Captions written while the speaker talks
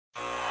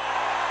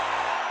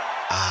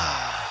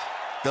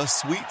The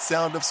sweet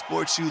sound of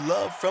sports you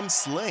love from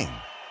Sling.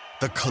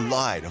 The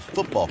collide of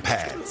football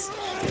pads.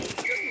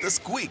 The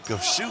squeak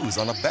of shoes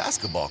on a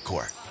basketball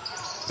court.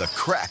 The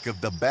crack of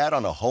the bat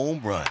on a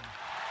home run.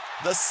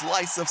 The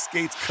slice of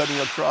skates cutting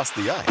across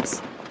the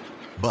ice.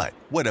 But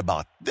what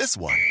about this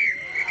one?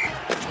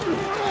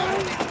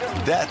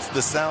 That's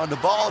the sound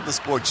of all the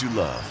sports you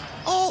love,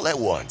 all at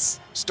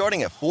once.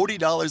 Starting at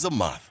 $40 a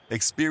month.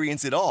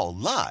 Experience it all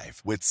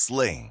live with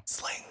Sling.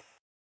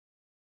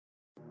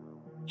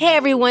 Hey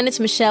everyone, it's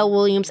Michelle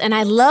Williams, and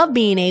I love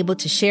being able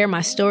to share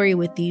my story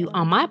with you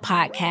on my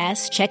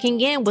podcast, Checking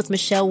In with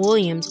Michelle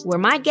Williams, where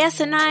my guests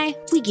and I,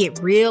 we get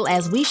real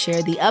as we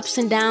share the ups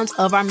and downs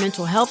of our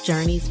mental health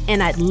journeys,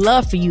 and I'd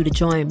love for you to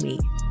join me.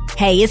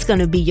 Hey, it's going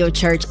to be your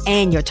church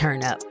and your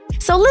turn up.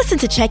 So listen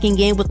to Checking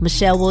In with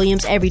Michelle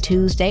Williams every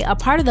Tuesday, a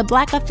part of the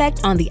Black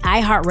Effect on the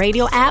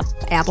iHeartRadio app,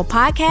 Apple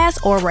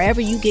Podcasts, or wherever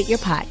you get your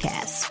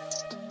podcasts.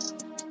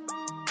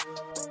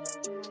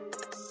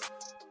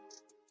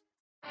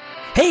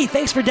 Hey,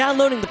 thanks for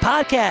downloading the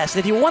podcast.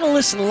 If you want to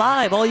listen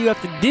live, all you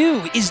have to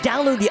do is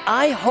download the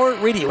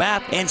iHeartRadio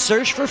app and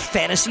search for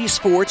Fantasy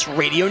Sports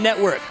Radio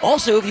Network.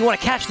 Also, if you want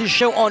to catch this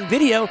show on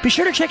video, be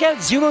sure to check out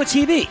Zumo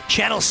TV,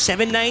 channel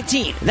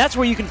 719. That's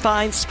where you can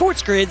find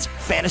Sports Grid's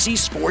Fantasy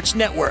Sports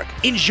Network.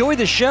 Enjoy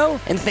the show,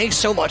 and thanks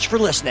so much for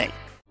listening.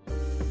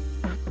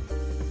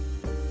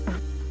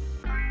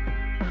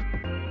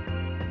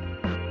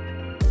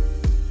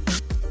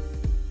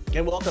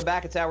 And welcome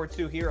back. It's Hour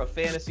 2 here of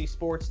Fantasy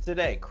Sports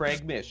Today.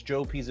 Craig Mish,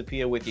 Joe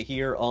Pisapia with you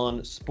here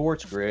on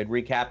Sports Grid,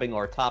 recapping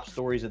our top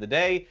stories of the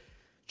day.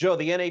 Joe,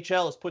 the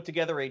NHL has put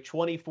together a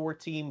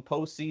 24-team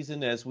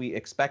postseason as we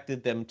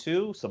expected them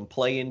to. Some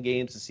play-in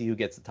games to see who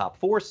gets the top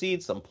 4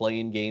 seeds, some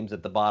play-in games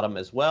at the bottom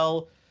as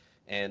well.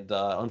 And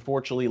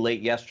unfortunately,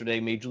 late yesterday,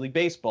 Major League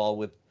Baseball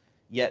with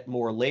yet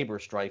more labor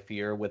strife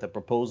here with a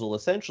proposal.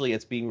 Essentially,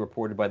 it's being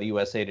reported by the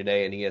USA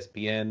Today and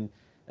ESPN,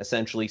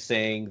 essentially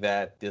saying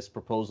that this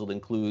proposal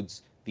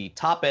includes the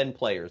top-end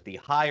players, the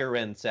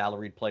higher-end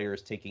salaried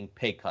players taking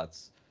pay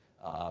cuts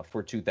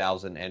for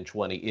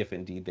 2020, if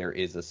indeed there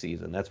is a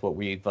season. That's what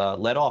we've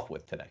led off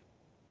with today.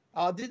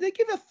 Did they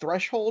give a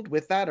threshold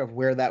with that of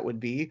where that would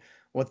be,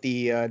 what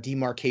the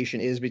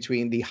demarcation is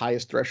between the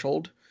highest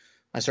threshold,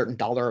 a certain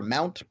dollar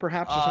amount,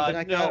 perhaps, or something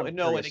like that?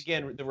 No, and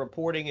again, the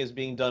reporting is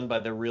being done by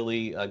the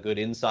really good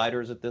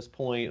insiders at this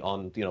point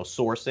on,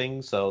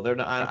 sourcing. So they're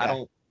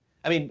not.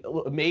 I mean,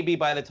 maybe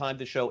by the time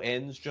the show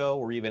ends, Joe,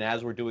 or even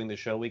as we're doing the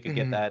show, we could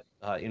get that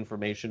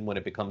information when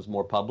it becomes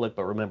more public.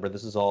 But remember,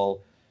 this is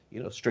all,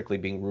 strictly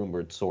being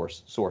rumored,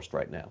 sourced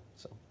right now.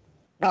 So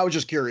I was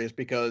just curious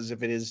because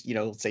if it is,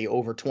 let's say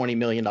over $20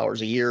 million a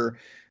year,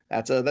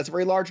 that's a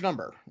very large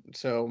number.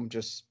 So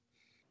just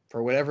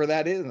for whatever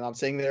that is, and I'm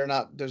saying they're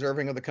not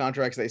deserving of the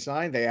contracts they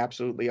signed. They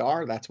absolutely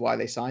are. That's why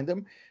they signed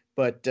them.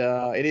 But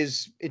it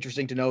is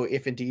interesting to know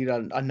if indeed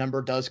a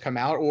number does come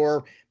out,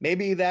 or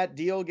maybe that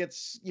deal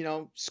gets,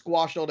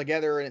 squashed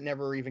altogether and it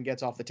never even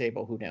gets off the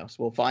table. Who knows?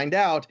 We'll find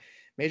out.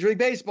 Major League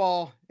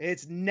Baseball,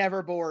 it's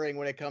never boring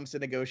when it comes to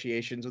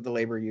negotiations with the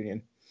labor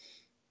union.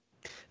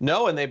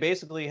 No, and they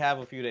basically have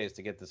a few days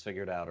to get this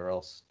figured out, or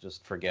else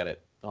just forget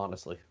it,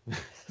 honestly.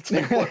 It's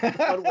like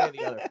one way or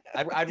the other.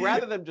 I'd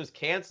rather them just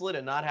cancel it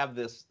and not have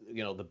this,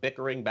 the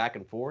bickering back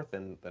and forth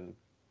than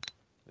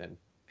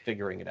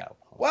figuring it out.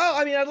 Well,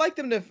 I mean, I'd like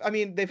them to,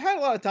 they've had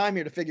a lot of time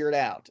here to figure it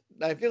out.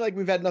 I feel like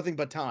we've had nothing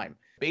but time.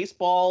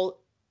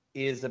 Baseball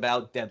is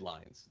about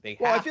deadlines.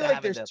 I feel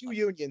like there's two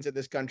unions in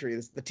this country.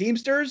 It's the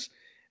Teamsters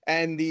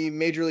and the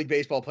Major League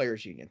Baseball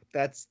Players Union.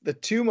 That's the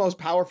two most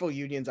powerful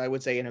unions, I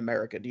would say, in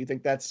America. Do you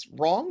think that's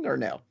wrong or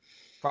no?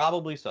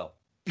 Probably so.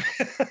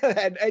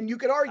 and you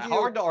could argue,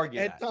 hard to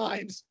argue at that.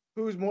 times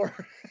who's more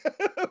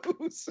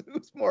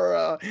who's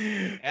more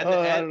and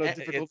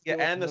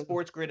the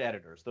Sports Grid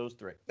editors, those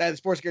three. The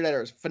Sports Grid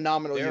editors,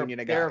 phenomenal union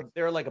of guys.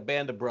 They're like a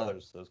band of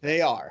brothers. Those guys. They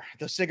are.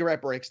 The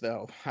cigarette breaks,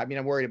 though. I'm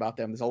worried about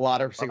them. There's a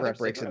lot of cigarette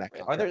breaks in that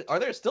country. Are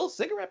there still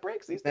cigarette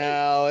breaks these days?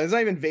 No, there's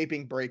not even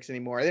vaping breaks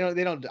anymore.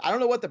 They don't. I don't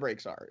know what the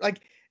breaks are.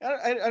 Like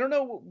I don't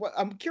know what.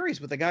 I'm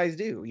curious what the guys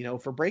do.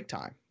 For break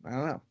time. I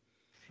don't know.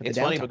 It's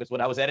funny because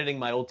when I was editing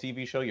my old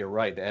TV show, you're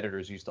right. The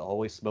editors used to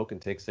always smoke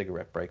and take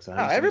cigarette breaks.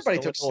 Everybody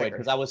took cigarettes.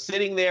 Because I was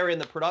sitting there in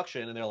the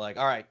production, and they're like,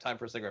 "All right, time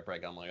for a cigarette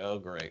break." I'm like, "Oh,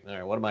 great. All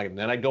right, what am I?" And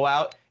then I'd go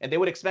out, and they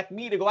would expect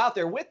me to go out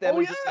there with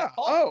them.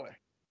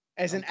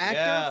 As an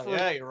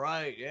actor. You're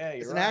right.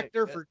 As an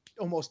actor for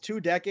almost 2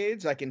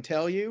 decades, I can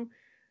tell you,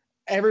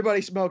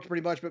 everybody smoked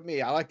pretty much, but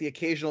me. I like the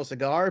occasional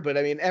cigar, but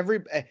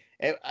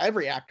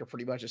every actor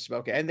pretty much is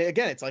smoking. And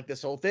again, it's like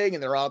this whole thing,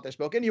 and they're all out there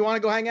smoking. You want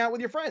to go hang out with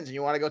your friends, and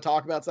you want to go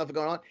talk about stuff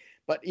going on.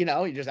 But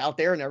you're just out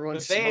there, and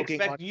everyone's smoking.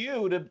 They expect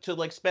you to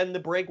like spend the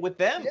break with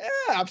them.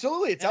 Yeah,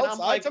 absolutely. It's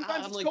outside.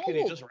 Sometimes it's cold. Can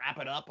you just wrap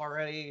it up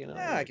already?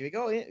 Yeah, can we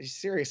go?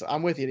 Seriously,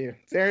 I'm with you, dude.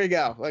 There you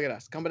go. Look at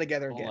us coming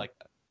together again. Like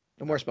that.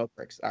 No more smoke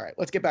breaks. All right,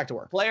 let's get back to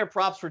work. Player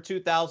props for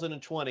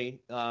 2020.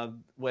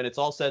 When it's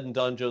all said and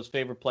done, Joe's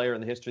favorite player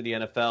in the history of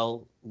the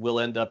NFL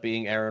will end up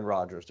being Aaron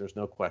Rodgers. There's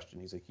no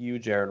question. He's a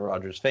huge Aaron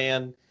Rodgers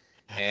fan.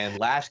 And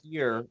last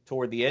year,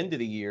 toward the end of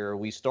the year,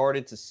 we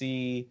started to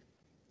see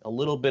a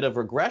little bit of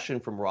regression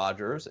from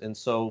Rodgers. And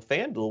so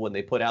FanDuel, when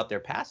they put out their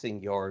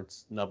passing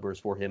yards numbers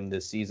for him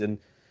this season,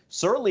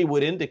 certainly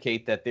would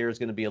indicate that there's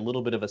going to be a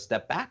little bit of a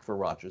step back for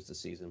Rodgers this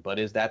season. But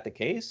is that the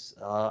case?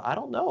 I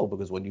don't know,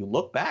 because when you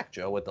look back,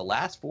 Joe, at the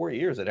last 4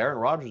 years that Aaron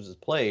Rodgers has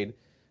played,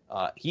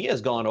 he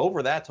has gone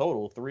over that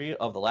total 3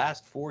 of the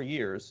last 4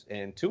 years,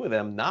 and 2 of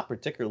them not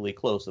particularly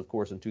close. Of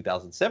course, in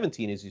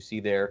 2017, as you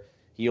see there,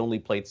 he only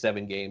played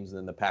 7 games, and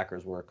then the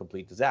Packers were a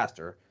complete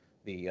disaster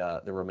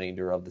the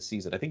remainder of the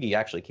season. I think he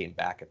actually came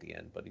back at the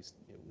end, but it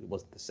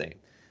wasn't the same.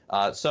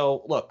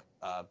 So, look,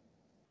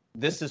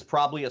 this is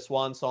probably a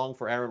swan song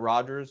for Aaron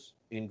Rodgers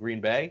in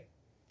Green Bay.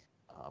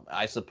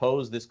 I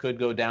suppose this could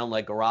go down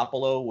like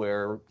Garoppolo,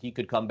 where he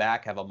could come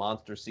back, have a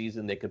monster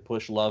season. They could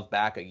push Love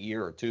back a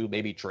year or 2,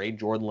 maybe trade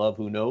Jordan Love,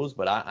 who knows?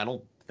 But I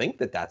don't think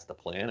that that's the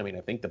plan. I mean,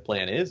 I think the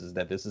plan is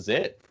that this is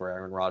it for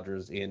Aaron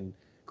Rodgers in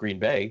Green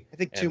Bay. I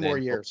think 2 more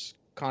years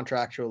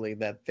contractually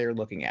that they're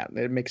looking at.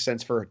 It makes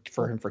sense for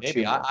him for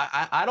maybe 2 more.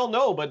 I don't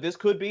know, but this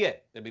could be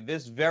it. I mean,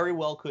 this very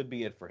well could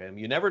be it for him.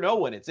 You never know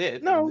when it's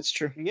it. No, it's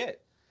true. Could be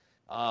it.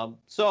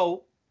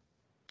 So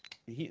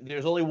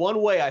there's only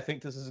one way I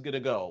think this is going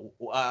to go.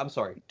 I'm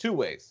sorry, 2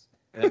 ways.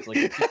 And it's like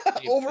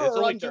over it's or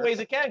only under. 2 ways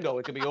it can go.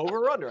 It could be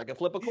over or under. I can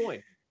flip a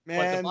coin. Man,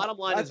 but the bottom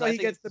line that's is why I he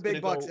think gets the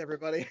big bucks,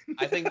 everybody.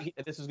 I think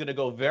this is going to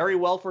go very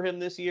well for him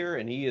this year,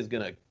 and he is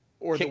going to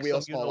or kick the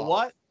wheels some, you fall know off.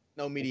 what?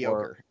 No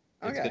mediocre.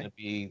 It's going to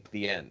be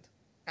the end.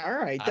 All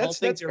right, I don't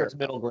think that's there's fair.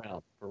 middle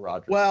ground for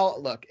Rodgers. Well,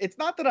 look, it's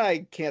not that I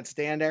can't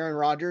stand Aaron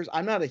Rodgers.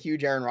 I'm not a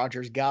huge Aaron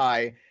Rodgers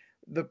guy.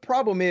 The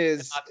problem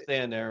is not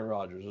stand Aaron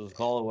Rodgers. Let's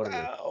call it what it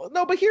is.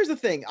 No, but here's the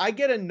thing. I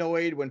get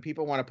annoyed when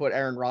people want to put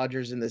Aaron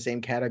Rodgers in the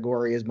same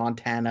category as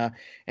Montana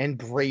and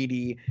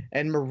Brady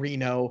and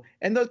Marino,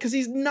 and because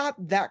he's not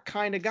that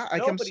kind of guy.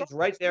 No, but he's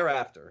right there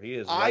after. He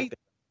is right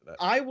there.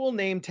 I will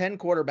name 10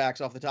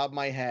 quarterbacks off the top of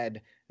my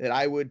head that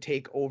I would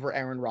take over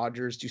Aaron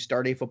Rodgers to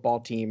start a football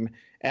team,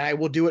 and I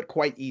will do it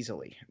quite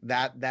easily.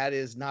 That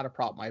is not a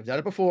problem. I've done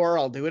it before.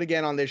 I'll do it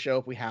again on this show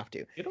if we have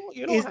to. You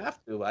don't have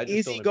to.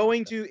 Is he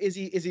going to? Is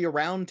he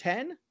around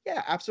 10?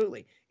 Yeah,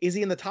 absolutely. Is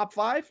he in the top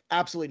 5?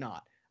 Absolutely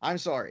not. I'm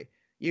sorry.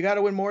 You got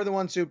to win more than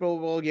one Super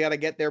Bowl. You got to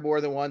get there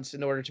more than once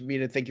in order to me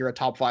to think you're a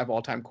top 5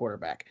 all-time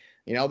quarterback.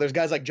 You know, there's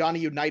guys like Johnny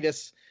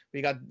Unitas.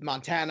 We got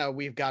Montana.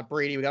 We've got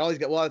Brady. We got all these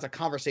guys. Well, it's a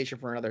conversation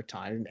for another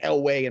time. And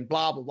Elway and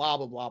blah, blah, blah,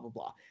 blah, blah, blah,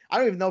 blah. I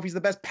don't even know if he's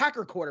the best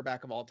Packer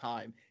quarterback of all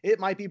time. It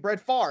might be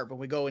Brett Favre when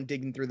we go and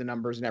digging through the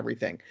numbers and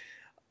everything.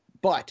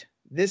 But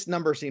this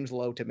number seems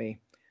low to me.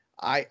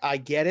 I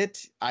get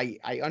it.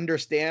 I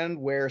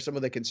understand where some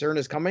of the concern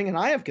is coming, and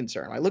I have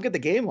concern. I look at the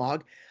game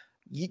log.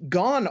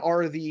 Gone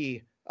are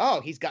the,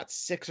 he's got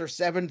 6 or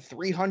 7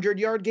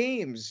 300-yard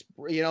games.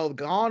 You know,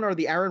 gone are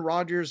the Aaron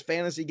Rodgers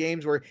fantasy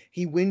games where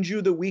he wins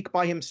you the week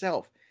by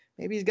himself.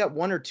 Maybe he's got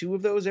 1 or 2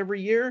 of those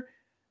every year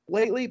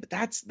lately, but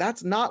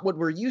that's not what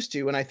we're used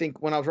to. And I think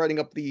when I was writing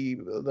up the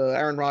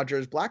Aaron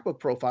Rodgers Black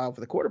Book profile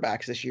for the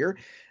quarterbacks this year,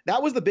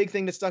 that was the big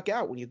thing that stuck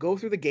out. When you go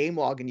through the game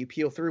log and you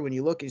peel through and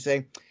you look and you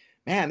say,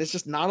 man, there's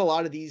just not a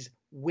lot of these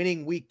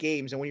winning week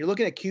games. And when you're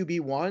looking at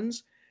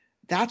QB1s,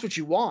 that's what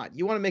you want.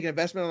 You want to make an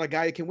investment on a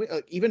guy that can win.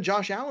 Even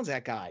Josh Allen's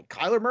that guy.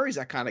 Kyler Murray's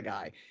that kind of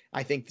guy,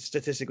 I think,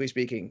 statistically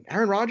speaking.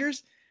 Aaron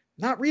Rodgers,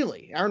 not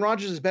really. Aaron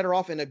Rodgers is better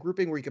off in a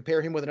grouping where you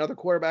compare him with another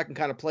quarterback and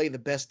kind of play the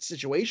best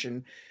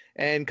situation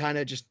and kind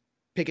of just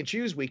pick and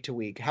choose week to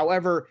week.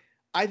 However,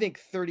 I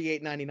think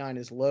 $38.99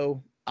 is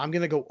low. I'm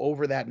going to go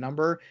over that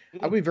number.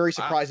 I'd be very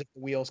surprised if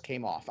the wheels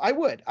came off. I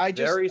would.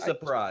 Very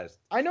surprised.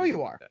 I know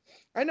you are.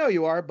 I know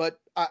you are, but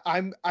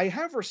I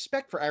have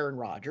respect for Aaron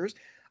Rodgers.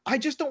 I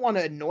just don't want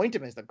to anoint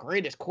him as the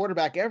greatest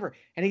quarterback ever.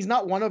 And he's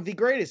not one of the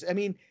greatest. I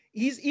mean,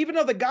 he's even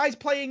of the guys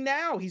playing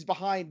now, he's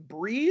behind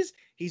Breeze.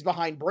 He's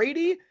behind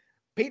Brady.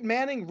 Peyton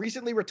Manning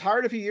recently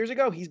retired a few years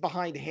ago. He's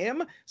behind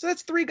him. So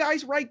that's 3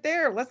 guys right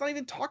there. Let's not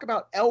even talk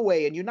about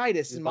Elway and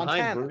Unitas and Montana.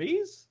 Behind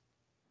Breeze?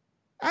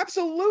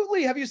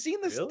 Absolutely. Have you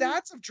seen the Really?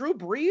 stats of Drew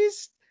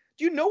Brees?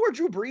 Do you know where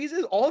Drew Brees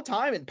is all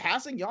time in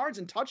passing yards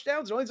and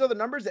touchdowns and all these other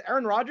numbers that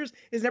Aaron Rodgers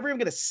is never even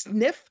going to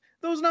sniff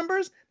those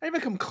numbers? Not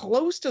even come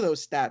close to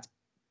those stats.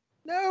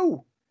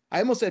 No. I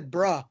almost said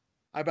bruh,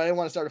 but I didn't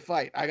want to start a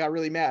fight. I got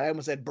really mad. I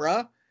almost said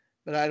bruh,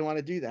 but I didn't want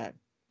to do that.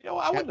 You know,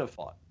 I wouldn't have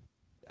fought.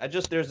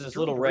 There's this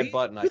Drew little red Brees?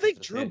 button. You think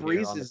Drew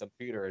Brees on the is-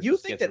 computer? It You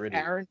just think gets that rid of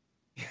Aaron,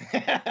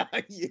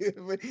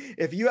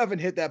 if you haven't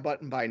hit that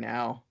button by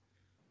now.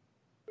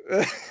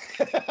 Yeah,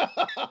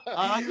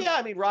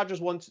 I mean, Rodgers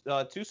won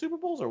 2 Super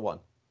Bowls or 1?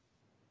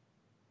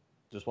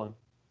 Just 1?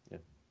 Yeah.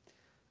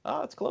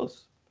 It's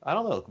close. I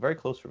don't know. Very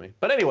close for me.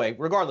 But anyway,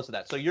 regardless of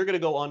that, so you're going to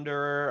go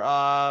under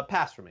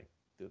pass for me.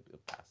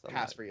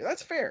 Pass for you.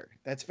 That's fair.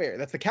 That's fair.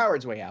 That's the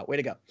coward's way out. Way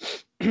to go.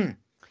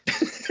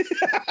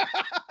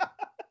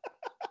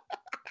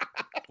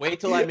 Wait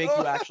till I make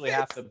you actually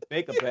have to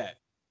make a bet.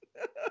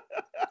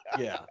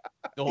 Yeah.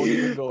 Don't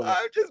even go there.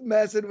 I'm just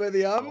messing with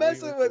you. I'm Don't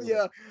messing even with go you.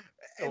 there.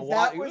 And We're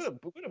that was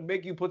gonna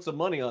make you put some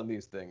money on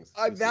these things.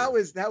 that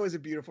was a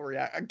beautiful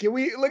reaction. Can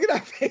we look at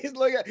that face?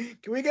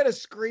 Can we get a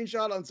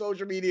screenshot on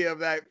social media of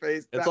that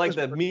face? It's That like was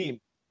that meme.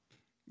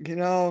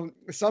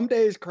 Some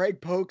days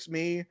Craig pokes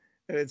me,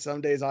 and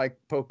some days I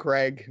poke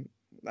Craig.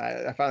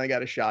 I finally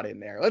got a shot in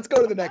there. Let's go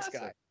to the next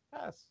guy.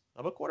 Pass.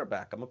 I'm a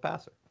quarterback. I'm a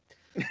passer.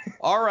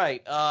 All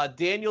right.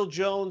 Daniel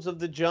Jones of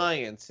the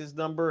Giants. His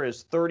number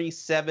is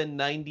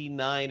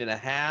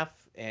 37.99.5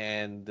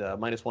 and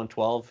minus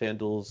 112.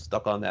 FanDuel's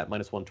stuck on that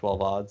minus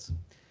 112 odds.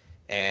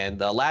 And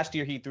last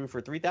year he threw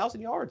for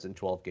 3,000 yards in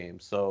 12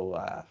 games.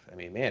 So,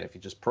 if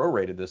you just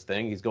prorated this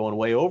thing, he's going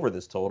way over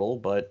this total.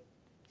 But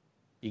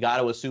you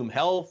got to assume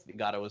health. You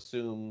got to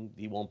assume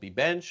he won't be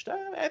benched.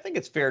 I think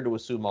it's fair to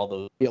assume all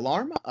those. The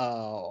alarm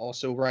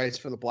also writes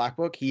for the Black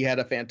Book. He had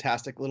a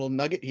fantastic little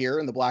nugget here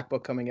in the Black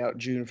Book coming out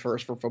June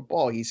 1st for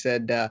football. He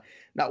said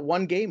not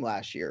one game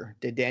last year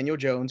did Daniel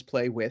Jones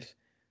play with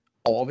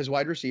all of his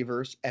wide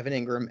receivers, Evan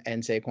Ingram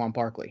and Saquon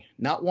Barkley.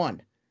 Not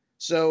one.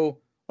 So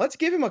let's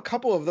give him a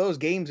couple of those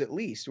games at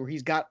least where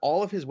he's got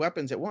all of his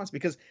weapons at once,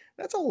 because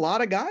that's a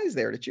lot of guys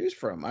there to choose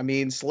from. I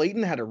mean,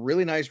 Slayton had a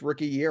really nice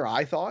rookie year,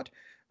 I thought.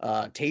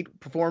 Tate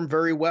performed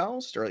very well.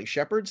 Sterling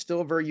Shepard,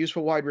 still a very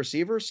useful wide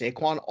receiver.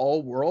 Saquon,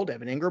 all-world.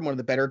 Evan Ingram, one of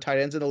the better tight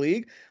ends in the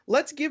league.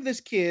 Let's give this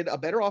kid a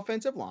better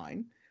offensive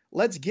line.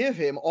 Let's give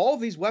him all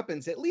of these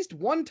weapons at least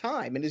one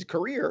time in his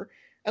career,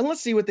 and let's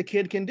see what the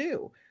kid can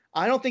do.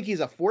 I don't think he's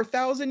a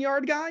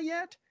 4,000-yard guy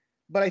yet,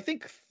 but I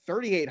think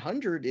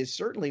 3,800 is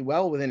certainly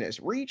well within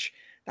his reach.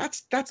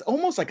 That's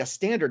almost like a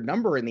standard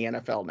number in the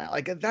NFL now.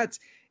 Like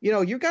that's,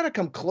 you've got to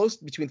come close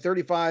between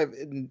 35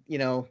 and,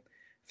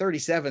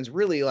 37 is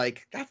really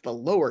like, that's the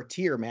lower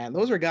tier, man.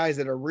 Those are guys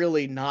that are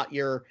really not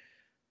your,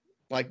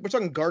 like, we're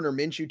talking Gardner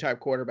Minshew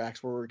type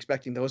quarterbacks where we're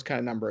expecting those kind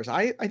of numbers.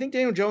 I think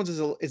Daniel Jones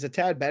is a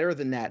tad better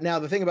than that. Now,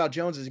 the thing about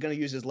Jones is he's going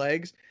to use his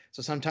legs,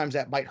 so sometimes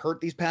that might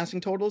hurt these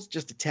passing totals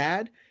just a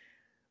tad.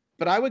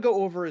 But I would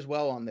go over as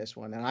well on this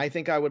one, and I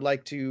think I would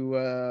like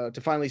to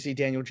finally see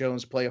Daniel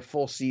Jones play a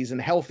full season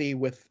healthy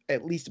with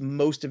at least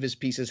most of his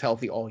pieces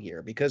healthy all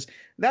year, because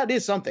that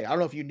is something. I don't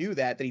know if you knew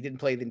that he didn't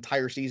play the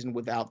entire season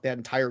without that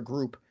entire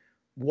group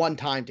one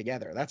time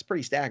together. That's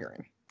pretty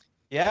staggering.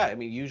 Yeah,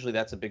 usually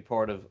that's a big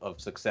part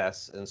of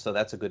success, and so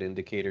that's a good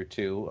indicator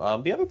too.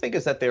 The other thing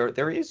is that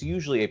there is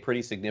usually a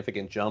pretty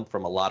significant jump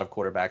from a lot of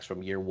quarterbacks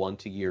from year 1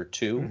 to year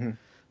 2. Mm-hmm.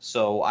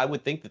 So I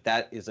would think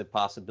that is a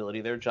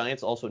possibility there.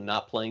 Giants also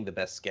not playing the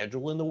best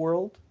schedule in the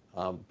world,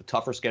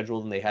 tougher schedule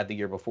than they had the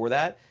year before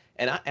that.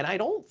 And I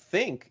don't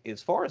think,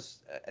 as far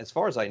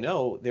as I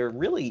know, there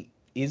really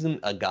isn't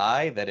a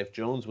guy that if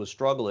Jones was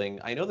struggling,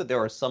 I know that there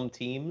are some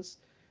teams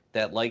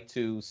that like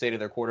to say to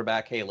their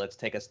quarterback, hey, let's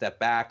take a step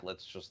back.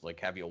 Let's just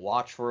have you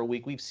watch for a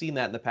week. We've seen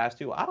that in the past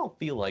too. I don't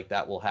feel like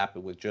that will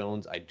happen with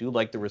Jones. I do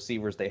like the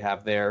receivers they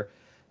have there.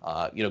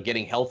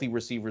 Getting healthy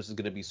receivers is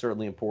going to be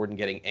certainly important.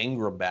 Getting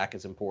Ingram back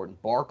is important.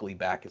 Barkley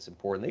back is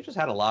important. They just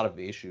had a lot of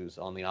issues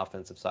on the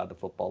offensive side of the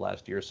football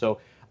last year. So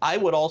I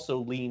would also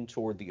lean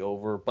toward the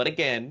over. But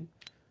again,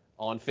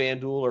 on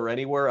FanDuel or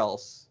anywhere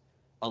else,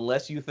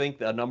 unless you think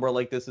that a number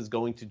like this is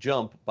going to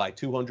jump by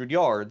 200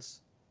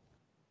 yards,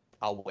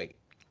 I'll wait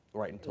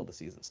right until the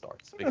season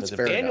starts. Because if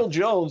Daniel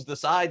Jones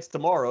decides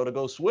tomorrow to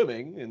go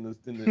swimming in the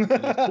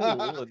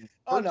pool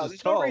and hurt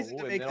his toe,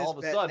 and then all of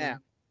a sudden, now.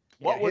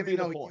 What would be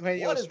the point?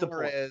 What is the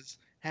point?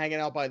 Hanging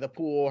out by the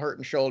pool,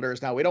 hurting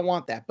shoulders. Now, we don't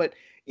want that. But,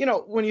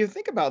 when you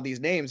think about these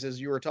names, as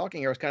you were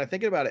talking here, I was kind of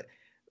thinking about it.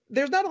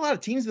 There's not a lot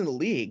of teams in the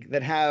league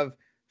that have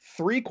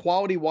 3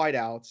 quality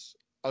wideouts,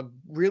 a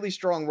really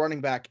strong running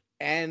back,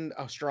 and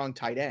a strong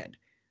tight end.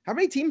 How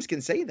many teams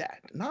can say that?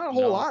 Not a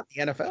whole lot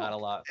in the NFL. Not a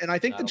lot. And I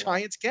think the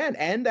Giants can.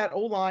 And that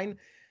O-line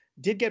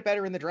did get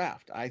better in the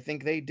draft. I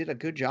think they did a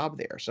good job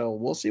there. So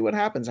we'll see what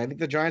happens. I think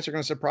the Giants are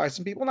going to surprise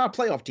some people. Not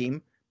a playoff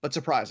team, but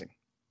surprising.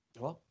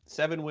 Well,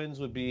 7 wins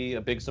would be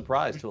a big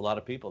surprise to a lot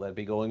of people. That'd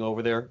be going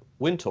over their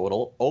win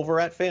total over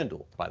at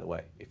FanDuel, by the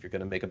way. If you're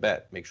going to make a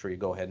bet, make sure you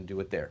go ahead and do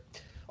it there.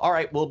 All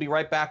right, we'll be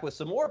right back with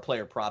some more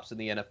player props in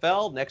the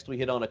NFL. Next, we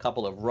hit on a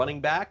couple of running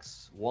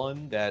backs,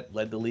 one that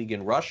led the league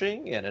in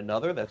rushing and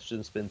another that's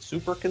just been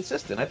super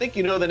consistent. I think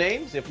you know the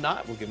names. If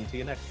not, we'll give them to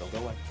you next. Don't go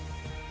away.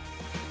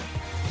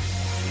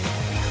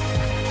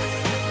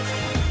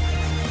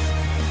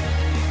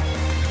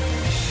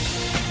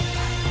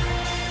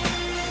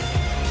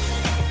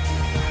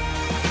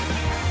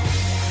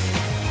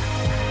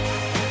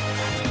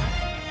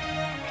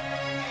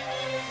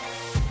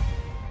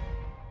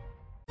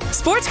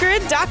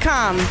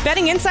 SportsGrid.com.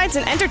 Betting insights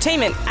and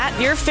entertainment at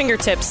your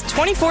fingertips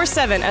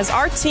 24/7 as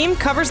our team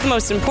covers the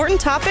most important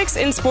topics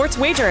in sports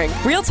wagering.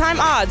 Real-time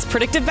odds,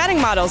 predictive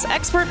betting models,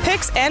 expert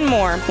picks, and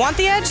more. Want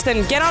the edge?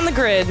 Then get on the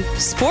grid.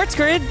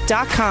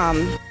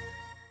 SportsGrid.com.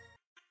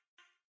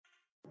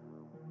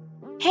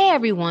 Hey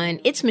everyone,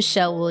 it's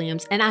Michelle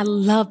Williams, and I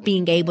love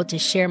being able to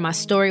share my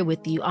story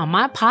with you on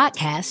my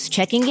podcast,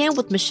 Checking In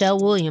with Michelle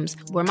Williams,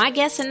 where my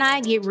guests and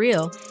I get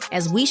real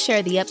as we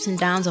share the ups and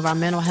downs of our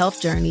mental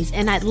health journeys,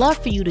 and I'd love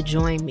for you to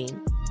join me.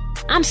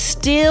 I'm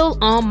still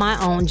on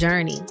my own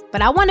journey,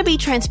 but I want to be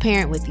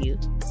transparent with you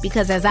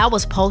because as I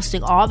was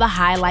posting all the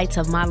highlights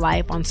of my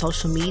life on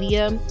social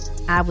media,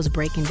 I was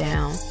breaking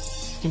down.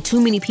 and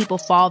too many people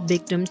fall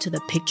victim to the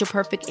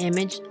picture-perfect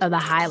image of the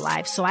high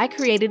life. So I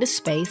created a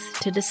space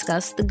to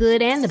discuss the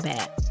good and the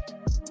bad.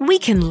 We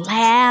can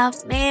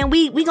laugh, man.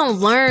 We gonna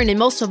learn, and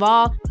most of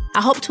all,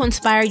 I hope to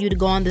inspire you to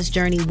go on this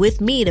journey with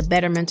me to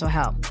better mental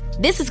health.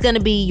 This is gonna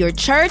be your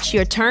church,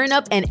 your turn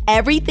up, and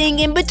everything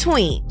in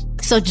between.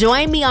 So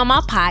join me on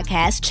my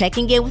podcast,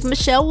 Checking In with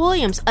Michelle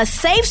Williams, a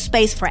safe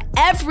space for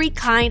every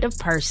kind of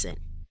person.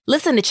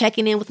 Listen to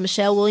Checking In with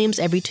Michelle Williams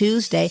every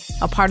Tuesday,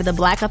 a part of the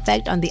Black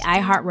Effect on the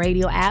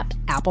iHeartRadio app,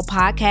 Apple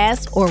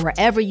Podcasts, or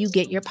wherever you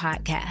get your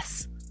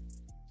podcasts.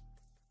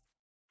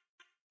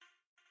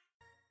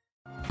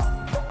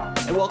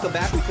 And welcome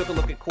back. We took a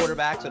look at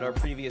quarterbacks in our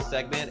previous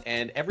segment,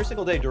 and every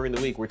single day during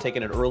the week, we're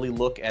taking an early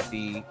look at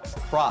the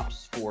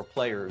props for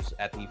players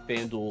at the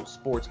FanDuel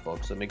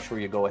Sportsbook. So make sure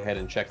you go ahead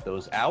and check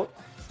those out.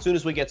 As soon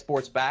as we get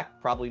sports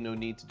back, probably no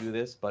need to do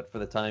this, but for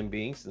the time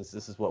being, since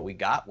this is what we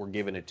got, we're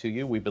giving it to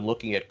you. We've been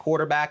looking at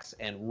quarterbacks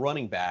and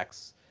running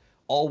backs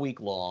all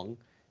week long,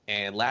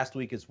 and last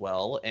week as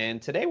well.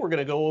 And today we're going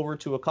to go over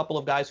to a couple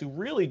of guys who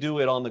really do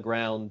it on the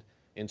ground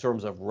in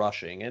terms of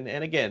rushing.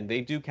 And again,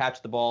 they do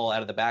catch the ball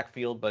out of the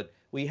backfield, but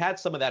we had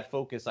some of that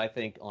focus, I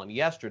think, on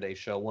yesterday's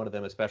show, one of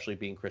them especially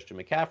being Christian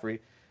McCaffrey.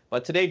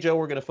 But today, Joe,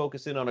 we're going to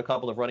focus in on a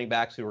couple of running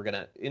backs who are going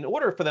to, in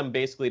order for them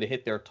basically to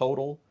hit their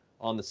total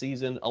on the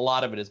season, a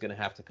lot of it is going to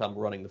have to come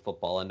running the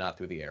football and not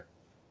through the air.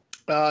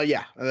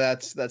 Yeah,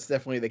 that's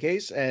definitely the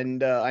case.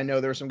 And I know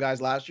there were some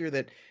guys last year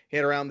that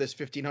hit around this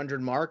 1,500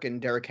 mark,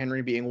 and Derrick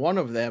Henry being one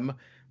of them.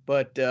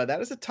 But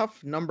that is a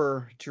tough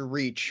number to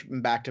reach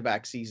in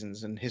back-to-back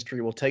seasons, and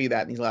history will tell you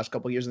that in these last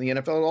couple of years in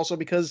the NFL, also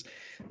because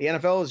the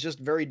NFL is just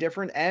very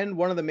different. And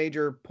one of the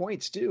major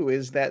points, too,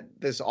 is that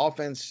this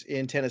offense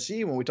in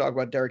Tennessee, when we talk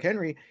about Derrick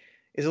Henry,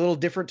 is a little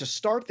different to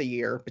start the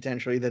year,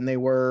 potentially, than they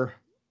were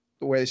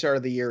where they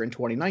started the year in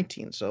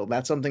 2019. So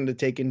that's something to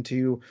take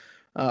into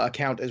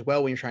account as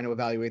well when you're trying to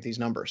evaluate these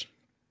numbers.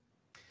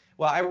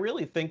 Well, I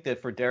really think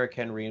that for Derrick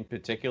Henry in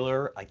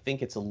particular, I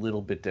think it's a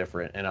little bit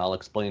different, and I'll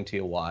explain to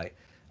you why.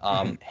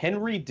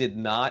 Henry did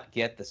not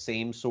get the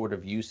same sort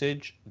of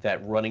usage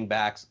that running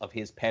backs of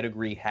his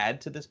pedigree had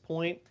to this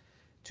point.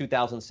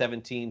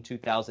 2017,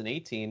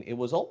 2018, it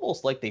was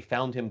almost like they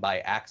found him by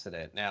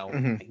accident. Now,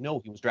 I know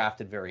he was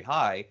drafted very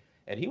high,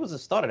 and he was a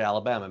stud at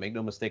Alabama, make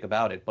no mistake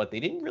about it, but they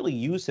didn't really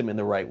use him in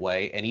the right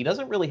way, and he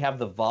doesn't really have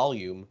the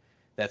volume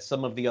that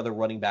some of the other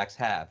running backs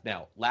have.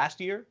 Now, last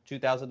year,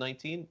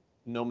 2019,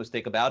 no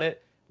mistake about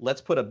it,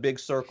 let's put a big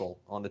circle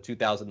on the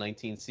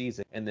 2019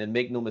 season, and then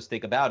make no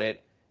mistake about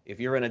it, if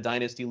you're in a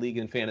dynasty league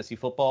in fantasy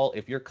football,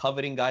 if you're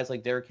coveting guys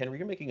like Derrick Henry,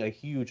 you're making a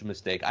huge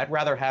mistake. I'd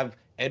rather have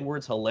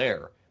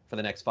Edwards-Helaire for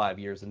the next 5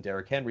 years than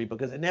Derrick Henry,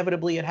 because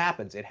inevitably it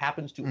happens. It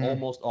happens to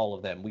almost all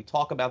of them. We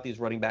talk about these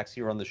running backs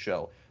here on the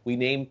show. We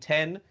name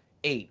 10,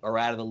 8 are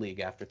out of the league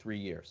after 3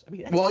 years. I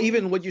mean, well,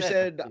 even what you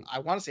said, I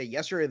want to say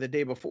yesterday or the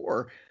day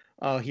before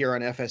here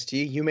on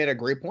FST, you made a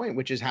great point,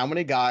 which is how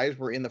many guys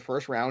were in the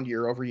first round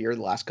year over year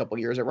the last couple of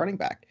years at running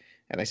back.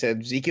 And I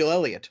said Ezekiel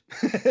Elliott,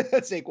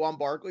 Saquon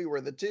Barkley were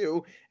the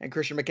two, and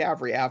Christian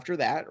McCaffrey after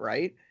that,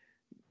 right?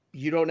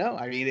 You don't know.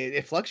 I mean,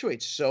 it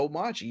fluctuates so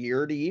much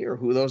year to year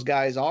who those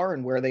guys are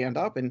and where they end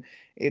up. And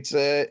it's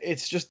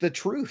just the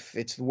truth.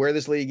 It's where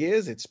this league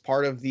is. It's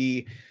part of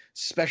the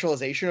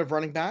specialization of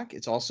running back.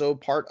 It's also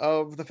part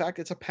of the fact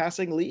it's a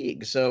passing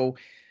league. So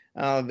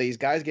these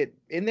guys get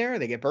in there,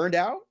 they get burned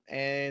out,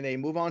 and they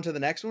move on to the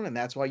next one. And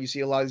that's why you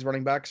see a lot of these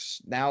running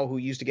backs now who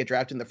used to get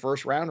drafted in the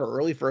first round or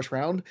early first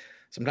round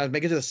sometimes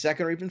make it to the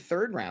second or even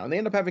third round. They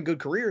end up having good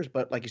careers,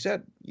 but like you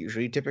said,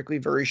 usually typically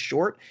very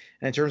short.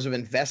 And in terms of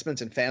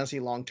investments in fantasy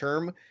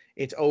long-term,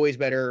 it's always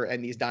better.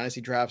 And these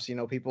dynasty drafts, you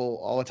know, people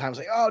all the time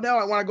say, oh no,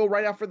 I want to go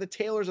right after the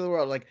Taylors of the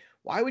world. Like,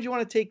 why would you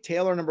want to take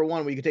Taylor number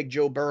one when you could take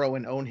Joe Burrow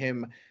and own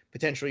him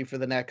potentially for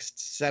the next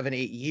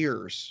 7-8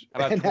 years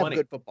about and 20? Have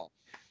good football?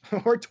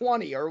 Or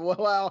 20, or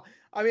well,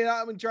 I mean,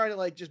 I'm trying to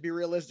like just be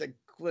realistic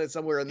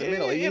somewhere in the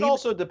middle. It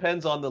also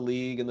depends on the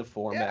league and the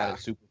format of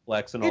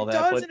Superflex and all that.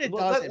 It does and it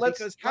doesn't.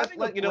 Because having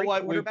a great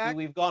quarterback,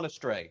 we've gone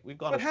astray.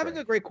 But having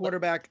a great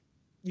quarterback,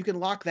 you can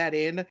lock that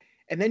in,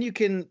 and then you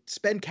can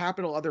spend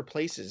capital other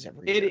places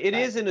every year. It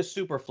is in a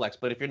Superflex,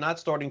 but if you're not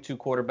starting two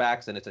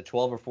quarterbacks and it's a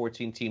 12 or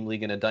 14 team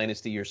league in a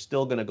dynasty, you're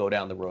still going to go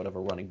down the road of a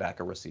running back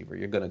or receiver.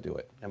 You're going to do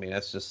it. I mean,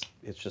 it's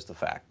just a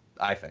fact,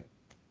 I think.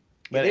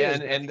 But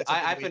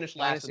I finish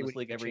last in this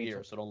league every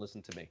year, so don't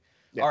listen to me.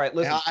 Yeah. All right,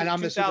 listen. And I'm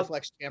the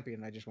Superflex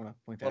champion. I just want to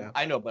point that out.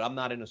 I know, but I'm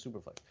not in a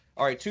Superflex.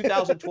 All right,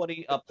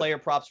 2020 player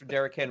props for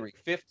Derrick Henry.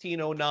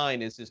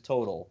 1509 is his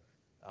total.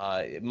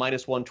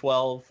 Minus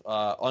 112,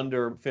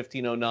 under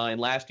 1509.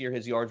 Last year,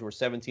 his yards were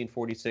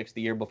 1746.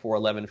 The year before,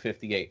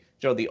 1158.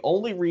 Joe, the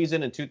only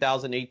reason in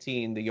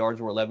 2018 the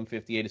yards were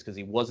 1158 is because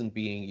he wasn't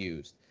being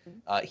used.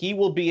 He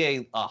will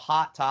be a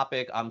hot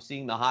topic. I'm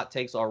seeing the hot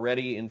takes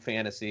already in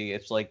fantasy.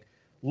 It's like,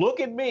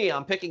 look at me,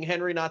 I'm picking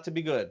Henry not to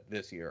be good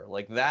this year,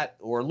 like that,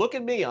 or look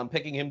at me, I'm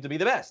picking him to be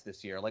the best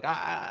this year. Like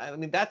I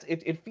mean, that's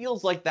it. It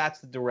feels like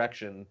that's the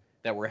direction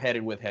that we're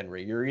headed with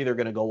Henry. You're either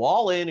going to go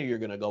all in or you're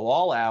going to go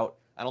all out.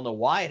 I don't know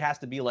why it has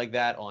to be like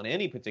that on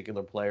any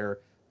particular player,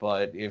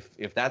 But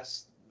if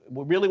that's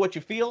really what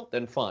you feel,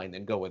 then fine,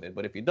 then go with it.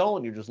 But if you don't,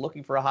 and you're just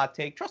looking for a hot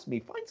take, trust me,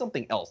 find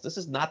something else. This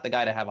is not the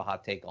guy to have a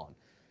hot take on.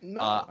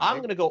 No, I'm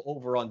going to go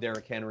over on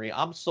Derrick Henry.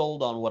 I'm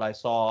sold on what I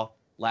saw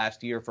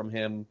last year from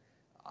him.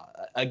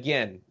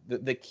 Again,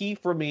 the key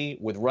for me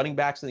with running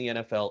backs in the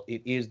NFL,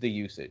 it is the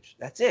usage.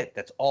 That's it.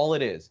 That's all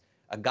it is.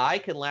 A guy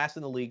can last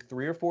in the league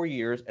 3 or 4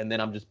 years, and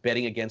then I'm just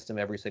betting against him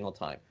every single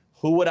time.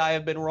 Who would I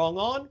have been wrong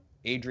on?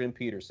 Adrian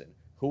Peterson.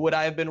 Who would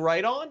I have been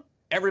right on?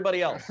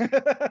 Everybody else in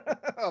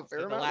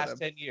the last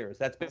 10 years.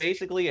 That's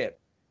basically it.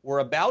 We're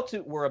about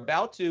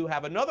to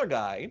have another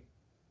guy,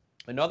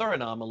 another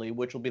anomaly,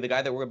 which will be the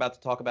guy that we're about to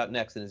talk about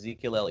next, in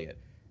Ezekiel Elliott.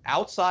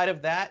 Outside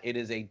of that, it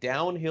is a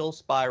downhill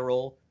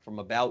spiral from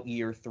about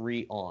year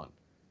 3 on.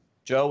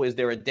 Joe, is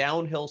there a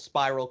downhill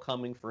spiral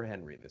coming for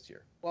Henry this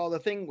year? Well, the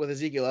thing with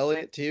Ezekiel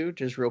Elliott, too,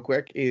 just real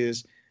quick,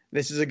 is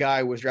this is a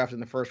guy who was drafted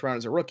in the first round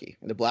as a rookie.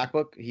 In the Black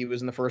Book, he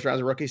was in the first round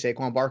as a rookie.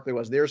 Saquon Barkley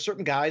was. There are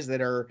certain guys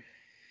that are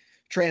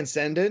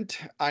transcendent.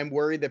 I'm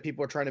worried that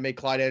people are trying to make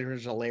Clyde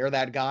Edwards-Helaire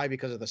that guy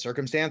because of the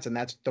circumstance, and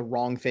that's the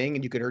wrong thing.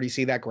 And you could already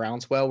see that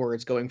groundswell where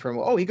it's going from,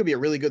 oh, he could be a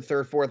really good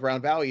 3rd, 4th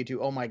round value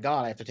to, oh my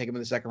God, I have to take him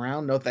in the 2nd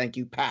round. No, thank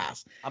you.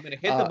 Pass. I'm going to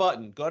hit the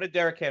button. Go to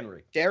Derrick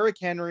Henry. Derrick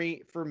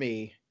Henry, for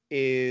me,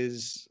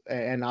 is,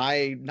 and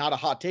not a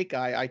hot take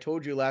guy. I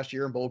told you last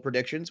year in bold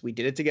predictions, we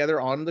did it together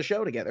on the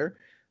show together.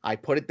 I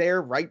put it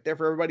there, right there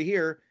for everybody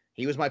here.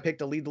 He was my pick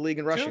to lead the league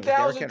in rushing.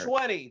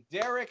 2020,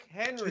 Derrick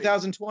Henry.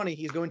 2020,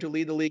 he's going to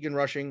lead the league in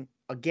rushing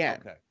again.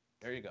 Okay,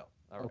 there you go.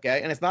 All right.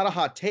 Okay, and it's not a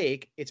hot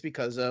take. It's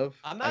because of,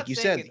 I'm not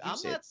saying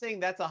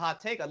that's a hot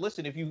take.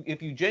 Listen, if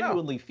you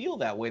genuinely feel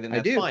that way, then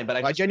that's fine.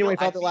 But I genuinely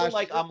felt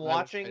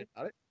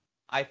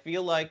I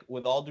feel like,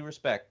 with all due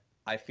respect,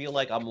 I feel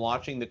like I'm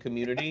watching the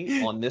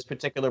community on this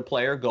particular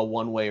player go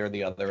one way or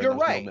the other. You're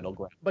right. No middle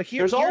ground. But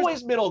there's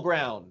always middle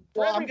ground.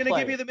 Well, I'm going to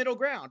give you the middle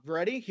ground.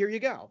 Ready? Here you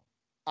go.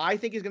 I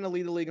think he's going to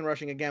lead the league in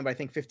rushing again, but I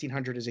think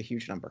 1,500 is a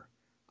huge number.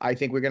 I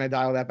think we're going to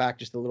dial that back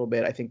just a little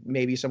bit. I think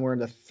maybe somewhere in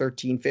the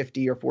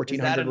 1,350 or 1,400 range.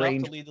 Is that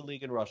enough to lead the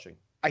league in rushing?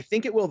 I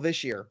think it will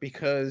this year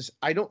because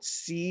I don't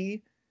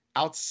see,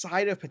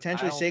 outside of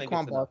potentially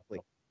Saquon Barkley,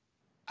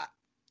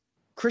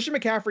 Christian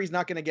McCaffrey's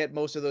not going to get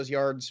most of those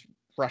yards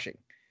rushing.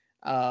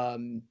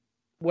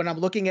 When I'm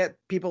looking at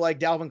people like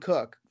Dalvin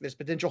Cook, there's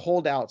potential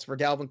holdouts for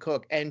Dalvin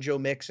Cook and Joe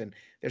Mixon.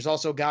 There's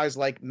also guys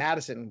like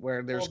Madison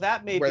where there's. Well,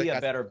 that may be a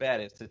better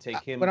bet is to take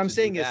him. What I'm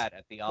saying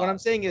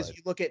is,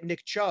 you look at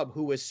Nick Chubb,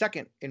 who was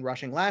 2nd in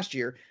rushing last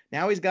year.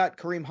 Now he's got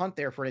Kareem Hunt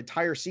there for an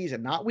entire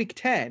season, not week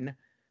 10,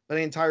 but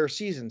an entire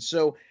season.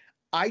 So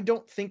I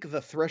don't think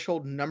the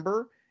threshold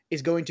number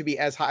is going to be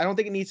as high. I don't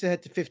think it needs to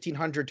hit to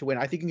 1,500 to win.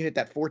 I think you can hit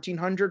that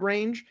 1,400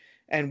 range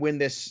and win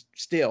this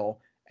still.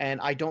 And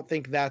I don't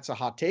think that's a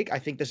hot take. I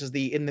think this is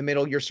the in the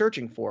middle you're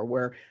searching for,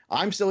 where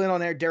I'm still in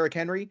on there. Derrick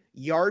Henry,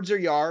 yards are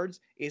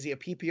yards. Is he a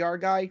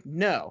PPR guy?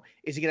 No.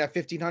 Is he going to have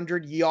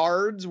 1,500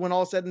 yards when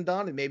all said and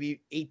done and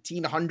maybe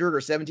 1,800 or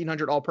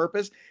 1,700 all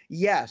purpose?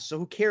 Yes. So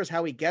who cares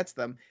how he gets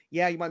them?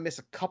 Yeah, you might miss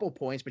a couple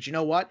points, but you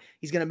know what?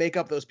 He's going to make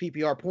up those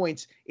PPR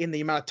points in the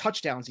amount of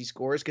touchdowns he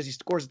scores because he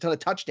scores a ton of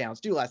touchdowns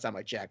too last time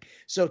I checked.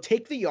 So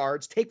take the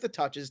yards, take the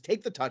touches,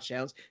 take the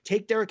touchdowns,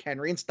 take Derrick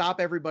Henry and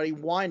stop everybody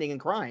whining and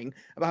crying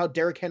about how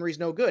Derrick Henry's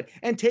no good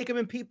and take him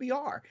in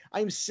PPR.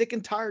 I'm sick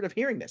and tired of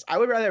hearing this. I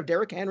would rather have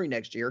Derrick Henry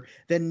next year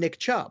than Nick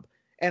Chubb.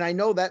 And I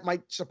know that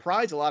might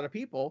surprise a lot of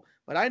people,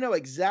 but I know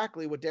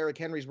exactly what Derrick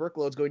Henry's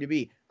workload is going to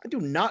be. I do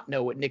not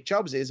know what Nick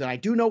Chubb's is, and I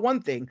do know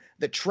one thing.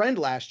 The trend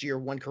last year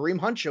when Kareem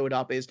Hunt showed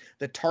up is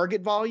the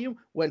target volume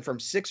went from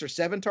 6 or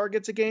 7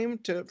 targets a game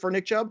for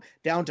Nick Chubb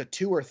down to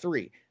 2 or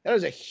 3. That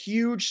is a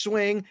huge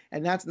swing,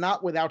 and that's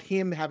not without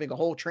him having a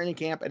whole training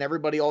camp and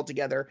everybody all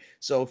together.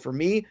 So for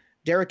me,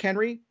 Derrick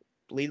Henry,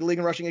 lead the league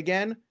in rushing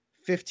again,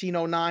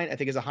 1,509, I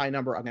think is a high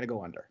number. I'm going to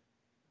go under.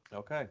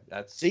 Okay,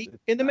 that's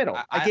in the middle.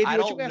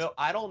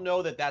 I don't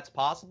know that that's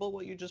possible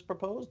what you just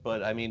proposed,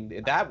 but I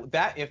mean that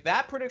if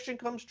that prediction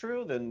comes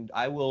true, then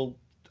I will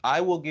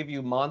give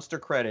you monster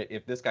credit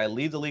if this guy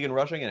leads the league in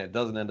rushing and it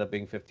doesn't end up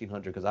being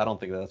 1,500 because I don't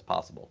think that's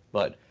possible.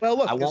 But well,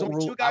 look, I won't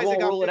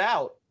rule it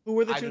out. Who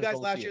were the 2 guys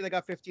last year that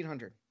got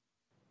 1,500?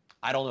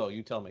 I don't know.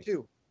 You tell me.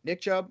 2,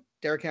 Nick Chubb,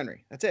 Derrick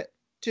Henry. That's it.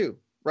 2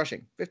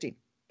 rushing, 15.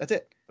 That's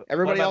it.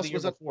 Everybody else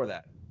was before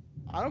that.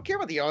 I don't care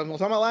about the year. I'm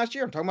talking about last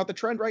year. I'm talking about the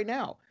trend right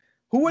now.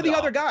 Who are the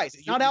other guys?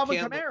 It's not Alvin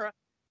Kamara.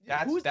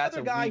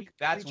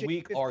 That's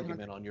weak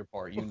argument on your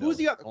part. Who's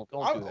the other? Don't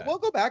do that. We'll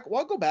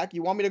go back.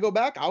 You want me to go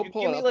back? I'll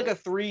pull it up. Give me like a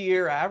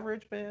 3-year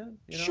average, man.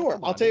 Sure.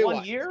 I'll tell you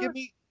what.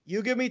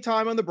 You give me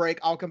time on the break.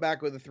 I'll come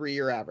back with a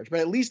 3-year average. But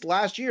at least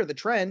last year, the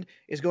trend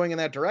is going in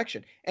that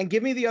direction. And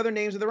give me the other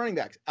names of the running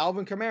backs.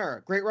 Alvin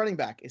Kamara, great running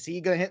back. Is he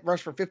going to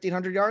rush for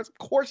 1,500 yards? Of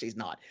course he's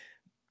not.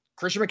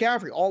 Christian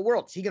McCaffrey, all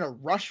world. Is he going to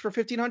rush for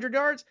 1,500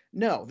 yards?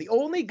 No. The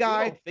only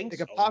guy that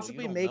could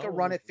possibly make a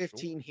run at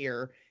 15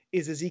 here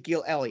is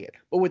Ezekiel Elliott.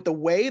 But with the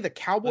way the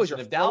Cowboys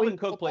if Dalvin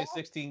Cook plays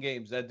 16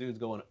 games, that dude's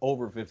going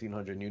over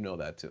 1,500, and you know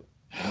that too.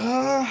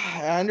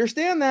 I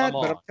understand that,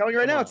 but I'm telling you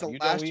right now, it's the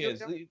last year.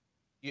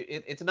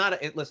 It's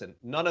not. Listen,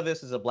 none of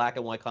this is a black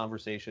and white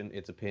conversation.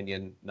 It's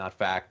opinion, not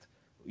fact.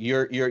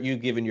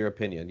 You've given your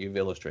opinion. You've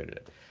illustrated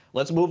it.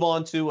 Let's move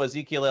on to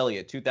Ezekiel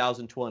Elliott,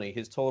 2020.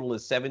 His total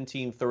is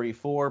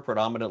 1734.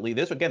 Predominantly,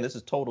 this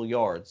is total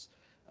yards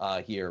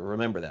here.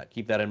 Remember that.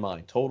 Keep that in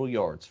mind. Total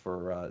yards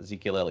for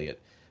Ezekiel Elliott.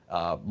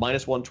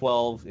 Minus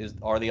 112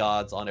 are the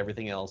odds on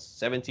everything else.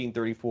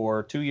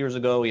 1734. 2 years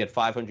ago, he had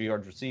 500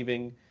 yards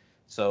receiving.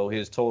 So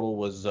his total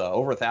was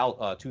over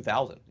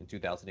 2,000 in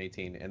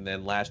 2018. And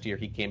then last year,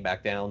 he came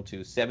back down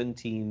to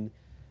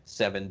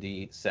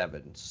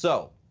 1777.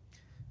 So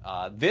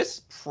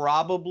this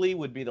probably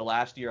would be the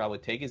last year I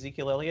would take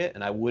Ezekiel Elliott,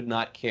 and I would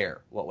not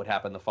care what would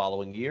happen the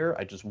following year.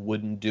 I just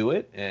wouldn't do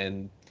it.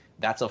 And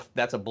that's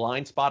a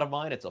blind spot of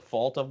mine. It's a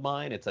fault of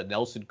mine. It's a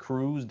Nelson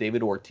Cruz,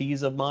 David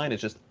Ortiz of mine.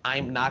 It's just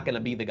I'm not going to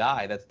be the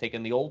guy that's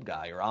taking the old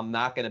guy, or I'm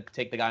not going to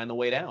take the guy on the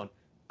way down.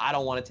 I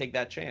don't want to take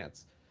that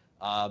chance.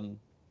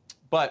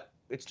 But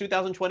it's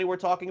 2020 we're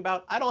talking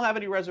about. I don't have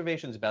any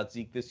reservations about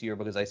Zeke this year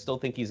because I still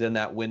think he's in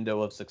that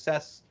window of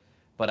success,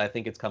 but I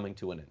think it's coming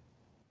to an end.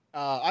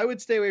 I would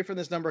stay away from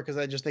this number because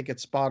I just think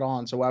it's spot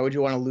on. So why would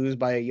you want to lose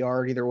by a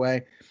yard either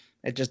way?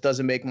 It just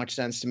doesn't make much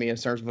sense to me in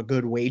terms of a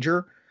good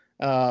wager,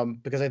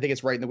 because I think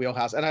it's right in the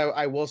wheelhouse. And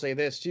I will say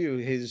this too,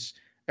 his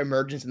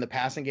emergence in the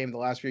passing game the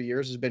last few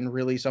years has been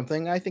really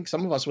something I think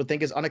some of us would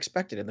think is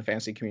unexpected in the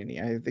fantasy community.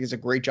 I think it's a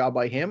great job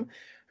by him.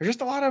 There's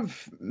just a lot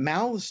of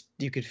mouths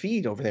you could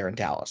feed over there in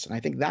Dallas, and I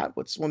think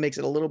that's what makes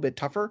it a little bit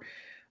tougher.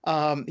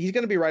 He's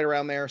going to be right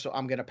around there, so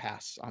I'm going to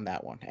pass on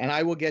that one. And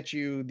I will get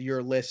you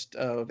your list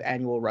of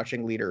annual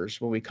rushing leaders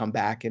when we come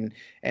back and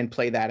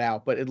play that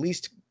out. But at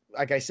least,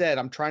 like I said,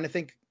 I'm trying to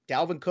think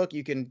Dalvin Cook.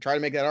 You can try to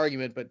make that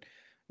argument, but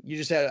you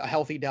just had a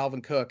healthy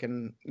Dalvin Cook,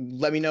 and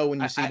let me know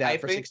when you see that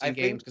for 16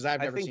 games, because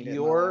I've never seen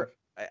it.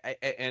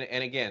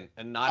 And again,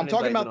 I'm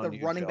talking about the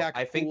running back.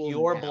 I think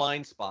your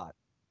blind spot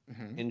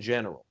in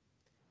general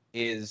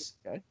is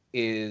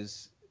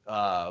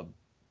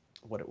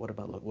what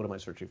am I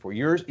searching for?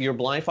 Your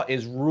blind spot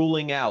is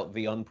ruling out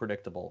the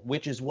unpredictable,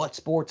 which is what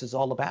sports is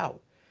all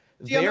about.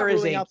 There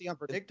is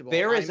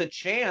a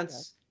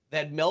chance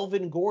that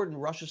Melvin Gordon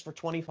rushes for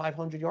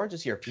 2,500 yards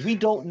this year. We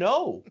don't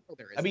know.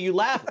 I mean, you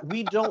laugh.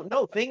 We don't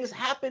know. Things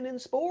happen in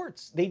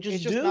sports.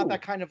 It's just not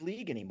that kind of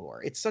league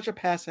anymore. It's such a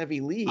pass-heavy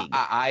league.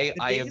 I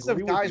agree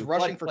with guys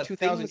rushing for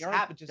 2,000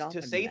 yards.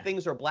 To say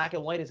things are black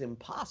and white is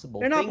impossible.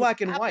 They're not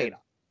black and white.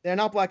 They're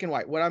not black and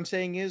white. What I'm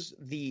saying is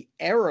the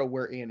era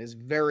we're in is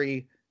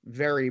very,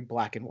 very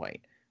black and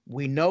white.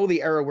 We know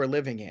the era we're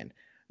living in.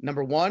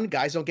 Number one,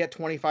 guys don't get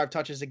 25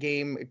 touches a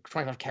game,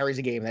 25 carries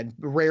a game. That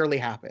rarely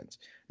happens.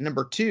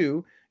 Number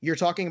two, you're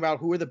talking about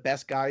who are the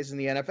best guys in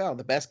the NFL.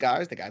 The best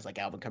guys, the guys like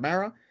Alvin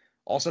Kamara,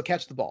 also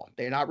catch the ball.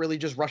 They're not really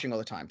just rushing all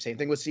the time. Same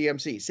thing with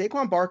CMC.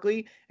 Saquon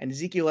Barkley and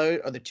Ezekiel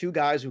Elliott are the two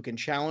guys who can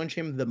challenge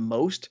him the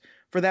most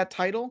for that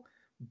title.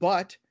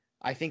 But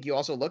I think you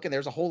also look, and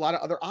there's a whole lot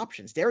of other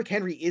options. Derrick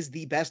Henry is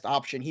the best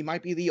option. He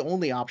might be the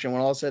only option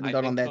when all is said and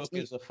done on that team. I think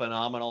Cook is a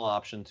phenomenal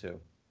option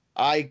too.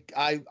 I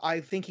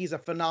think he's a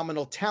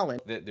phenomenal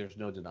talent. There's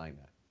no denying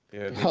that.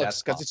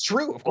 That's because it's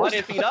true, of course. But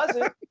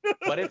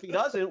if he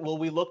doesn't, will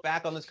we look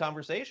back on this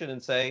conversation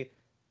and say,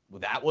 well,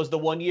 that was the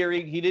 1 year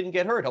he didn't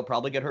get hurt. He'll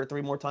probably get hurt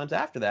 3 more times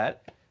after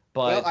that.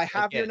 But I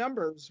have your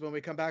numbers when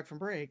we come back from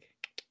break.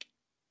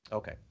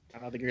 Okay. I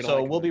don't think you're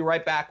gonna we'll be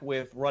right back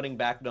with running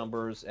back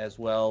numbers, as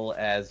well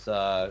as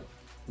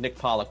Nick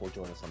Pollack will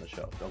join us on the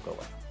show. Don't go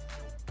away.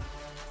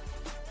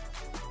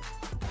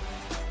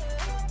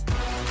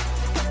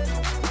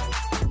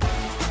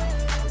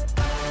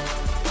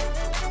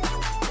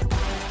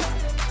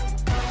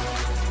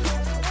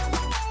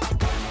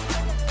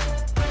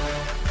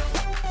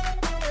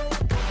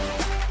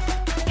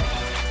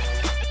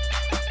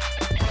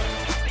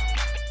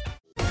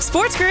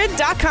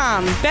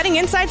 SportsGrid.com. Betting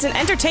insights and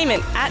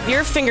entertainment at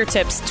your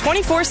fingertips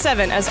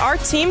 24/7 as our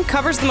team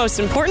covers the most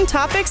important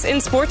topics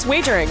in sports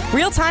wagering.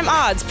 Real-time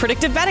odds,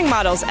 predictive betting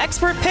models,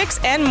 expert picks,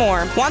 and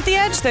more. Want the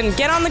edge? Then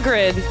get on the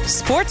grid.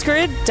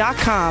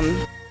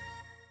 SportsGrid.com.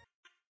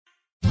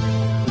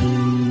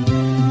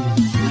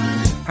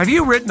 Have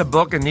you written a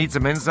book and need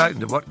some insight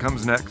into what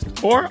comes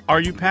next? Or are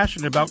you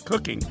passionate about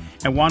cooking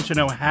and want to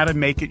know how to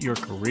make it your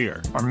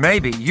career? Or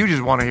maybe you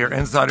just want to hear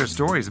insider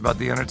stories about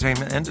the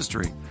entertainment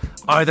industry.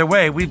 Either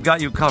way, we've got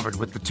you covered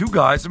with the Two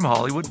Guys from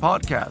Hollywood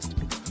podcast.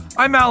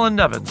 I'm Alan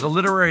Nevins, a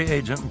literary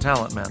agent and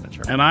talent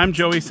manager. And I'm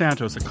Joey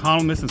Santos, a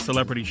columnist and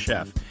celebrity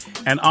chef.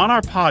 And on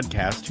our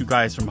podcast, Two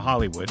Guys from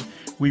Hollywood,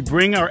 we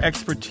bring our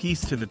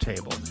expertise to the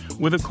table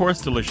with, of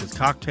course, delicious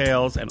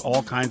cocktails and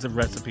all kinds of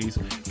recipes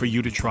for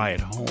you to try at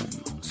home.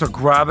 So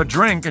grab a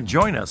drink and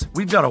join us.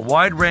 We've got a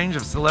wide range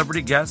of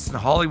celebrity guests and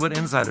Hollywood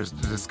insiders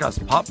to discuss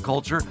pop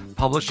culture,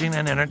 publishing,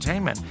 and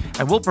entertainment.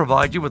 And we'll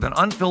provide you with an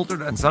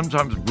unfiltered and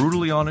sometimes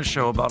brutally honest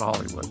show about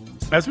Hollywood.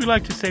 As we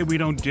like to say, we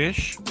don't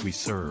dish, we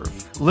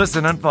serve.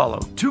 Listen and follow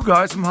Two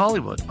Guys from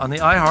Hollywood on the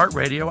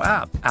iHeartRadio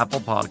app,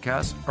 Apple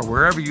Podcasts, or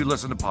wherever you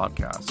listen to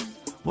podcasts.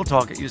 We'll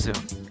talk at you soon.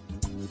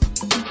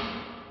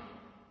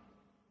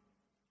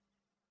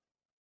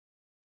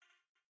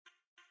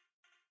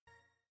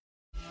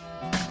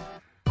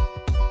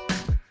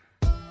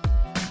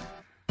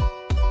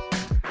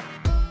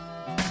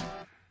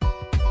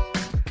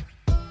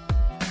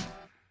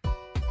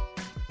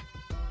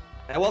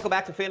 And welcome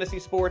back to Fantasy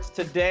Sports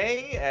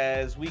Today.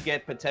 As we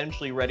get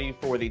potentially ready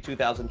for the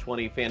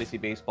 2020 fantasy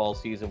baseball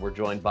season, we're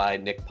joined by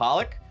Nick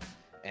Pollack.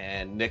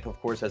 And Nick, of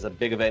course, has a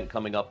big event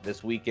coming up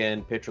this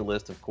weekend. Pitcher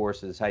List, of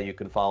course, is how you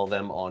can follow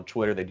them on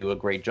Twitter. They do a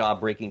great job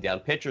breaking down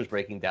pitchers,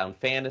 breaking down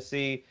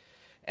fantasy.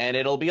 And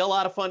it'll be a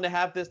lot of fun to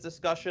have this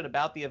discussion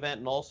about the event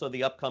and also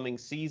the upcoming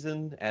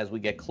season as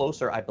we get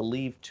closer, I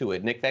believe, to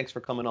it. Nick, thanks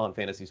for coming on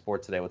Fantasy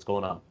Sports Today. What's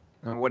going on?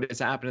 What is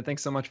happening?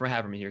 Thanks so much for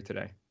having me here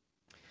today.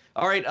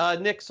 All right,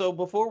 Nick, so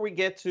before we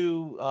get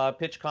to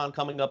PitchCon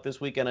coming up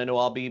this weekend, I know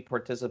I'll be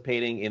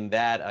participating in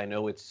that. I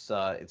know it's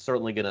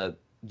certainly going to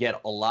get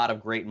a lot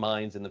of great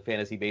minds in the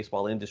fantasy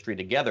baseball industry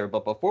together.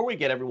 But before we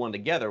get everyone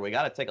together, we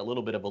got to take a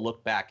little bit of a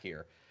look back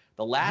here.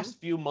 The last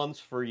few months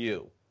for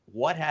you,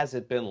 what has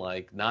it been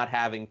like not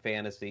having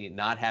fantasy,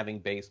 not having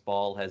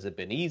baseball? Has it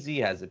been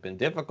easy? Has it been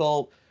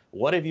difficult?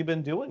 What have you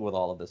been doing with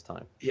all of this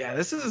time? Yeah,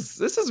 this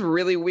is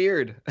really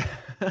weird.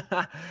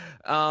 Yep.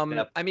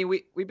 I mean,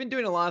 we've been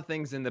doing a lot of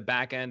things in the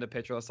back end of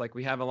Pitcher List. Like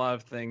we have a lot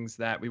of things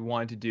that we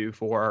wanted to do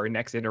for our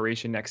next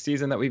iteration next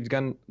season that we've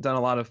done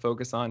a lot of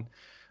focus on.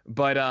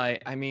 But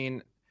I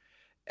mean,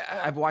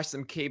 I've watched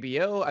some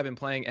KBO. I've been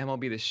playing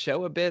MLB The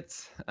Show a bit.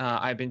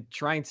 I've been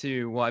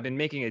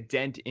making a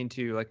dent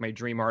into like my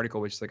dream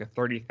article, which is like a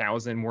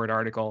 30,000 word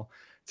article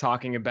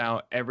talking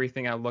about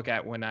everything I look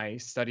at when I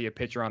study a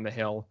pitcher on the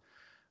hill.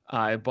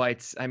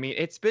 But I mean,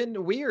 it's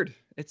been weird.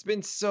 It's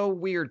been so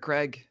weird,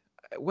 Craig.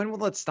 When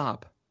will it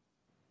stop?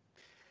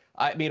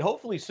 I mean,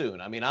 hopefully soon.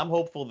 I mean, I'm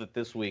hopeful that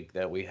this week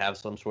that we have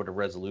some sort of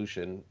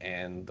resolution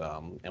and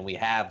we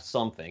have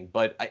something.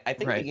 But I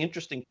think Right. the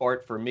interesting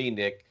part for me,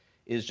 Nick,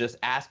 is just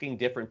asking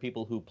different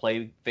people who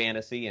play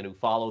fantasy and who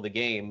follow the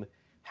game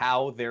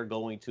how they're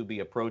going to be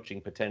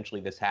approaching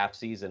potentially this half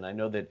season. I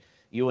know that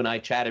you and I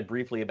chatted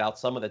briefly about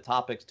some of the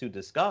topics to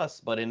discuss,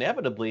 but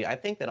inevitably, I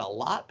think that a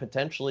lot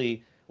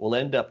potentially will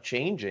end up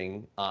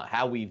changing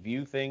how we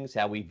view things,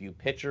 how we view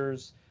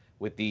pitchers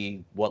with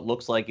what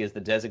looks like is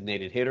the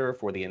designated hitter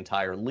for the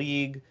entire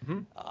league. Mm-hmm.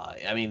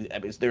 I mean,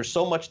 there's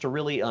so much to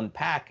really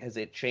unpack. Has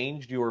it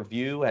changed your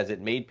view? Has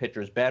it made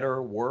pitchers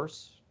better,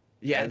 worse?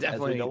 Yeah, as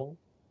definitely. we go on?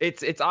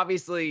 It's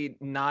obviously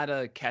not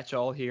a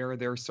catch-all here.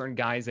 There are certain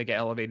guys that get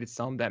elevated,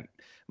 some that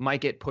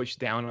might get pushed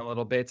down a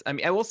little bit. I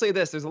mean, I will say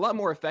this, there's a lot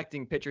more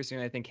affecting pitchers than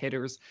I think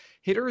hitters.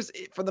 Hitters,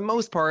 for the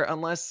most part,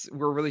 unless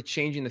we're really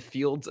changing the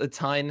fields a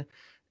ton,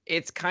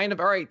 it's kind of,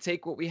 all right,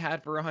 take what we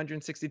had for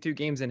 162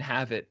 games and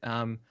have it.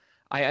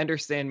 I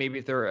understand maybe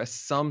if there are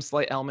some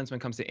slight elements when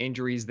it comes to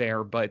injuries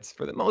there, but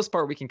for the most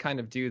part, we can kind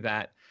of do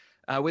that.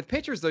 With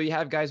pitchers, though, you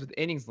have guys with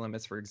innings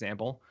limits, for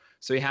example.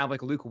 So you have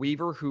like Luke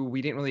Weaver, who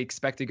we didn't really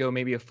expect to go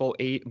maybe a full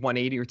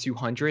 180 or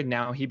 200.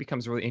 Now he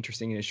becomes really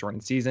interesting in a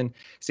shortened season.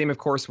 Same, of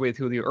course, with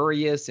Julio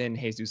Urias and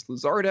Jesus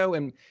Luzardo.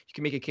 And you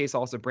can make a case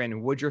also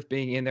Brandon Woodruff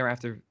being in there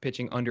after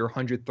pitching under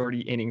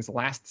 130 innings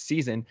last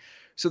season.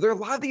 So there are a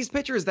lot of these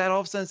pitchers that all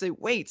of a sudden say,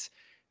 wait,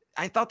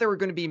 I thought there were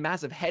going to be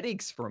massive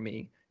headaches for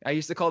me. I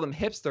used to call them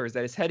hipsters,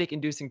 that is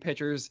headache-inducing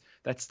pitchers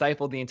that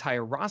stifled the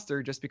entire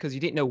roster just because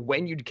you didn't know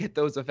when you'd get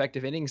those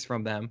effective innings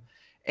from them.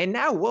 And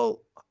now,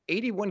 well,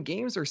 81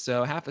 games or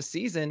so, half a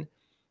season,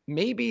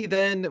 maybe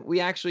then we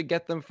actually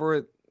get them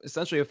for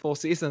essentially a full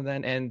season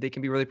then, and they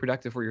can be really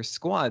productive for your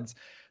squads.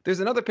 There's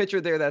another pitcher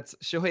there that's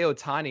Shohei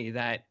Ohtani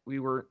that we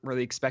were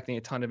really expecting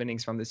a ton of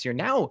innings from this year.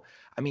 Now,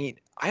 I mean,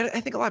 I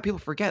think a lot of people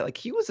forget, like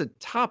he was a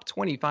top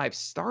 25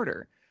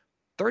 starter,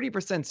 30%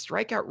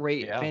 strikeout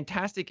rate,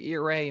 fantastic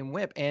ERA and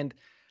whip. And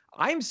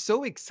I'm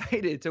so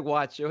excited to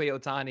watch Shohei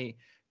Ohtani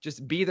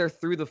just be there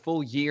through the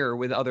full year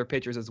with other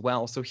pitchers as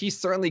well. So he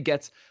certainly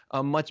gets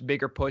a much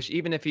bigger push,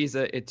 even if he's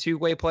a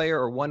two-way player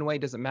or one-way,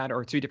 doesn't matter,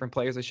 or two different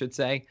players, I should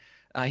say.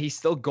 He's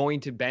still going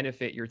to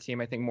benefit your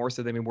team, I think, more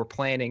so than we were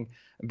planning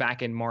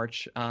back in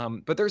March.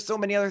 But there's so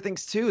many other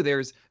things, too.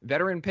 There's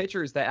veteran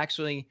pitchers that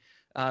actually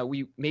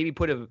we maybe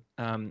put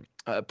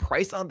a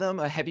price on them,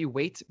 a heavy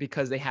weight,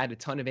 because they had a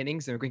ton of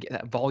innings and we're going to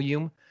get that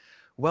volume.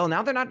 Well,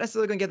 now they're not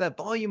necessarily going to get that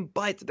volume,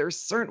 but there's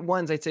certain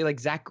ones, I'd say like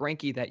Zach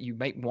Greinke, that you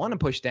might want to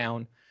push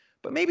down,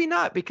 but maybe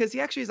not, because he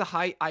actually is a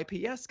high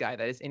IPS guy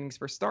that is innings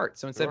per start.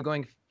 So instead of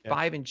going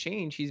 5 and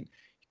change, he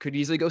could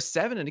easily go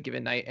 7 in a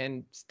given night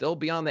and still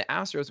be on the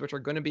Astros, which are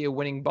going to be a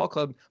winning ball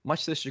club,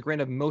 much to the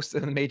chagrin of most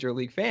of the major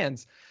league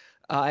fans.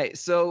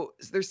 So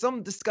there's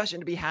some discussion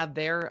to be had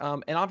there.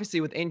 And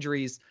obviously with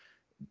injuries,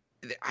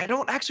 I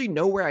don't actually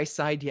know where I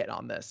side yet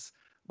on this.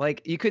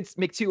 Like, you could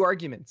make two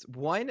arguments.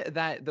 One,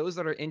 that those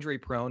that are injury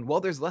prone, well,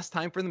 there's less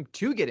time for them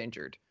to get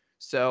injured,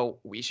 so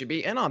we should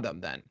be in on them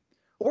then.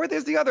 Or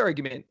there's the other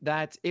argument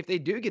that if they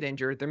do get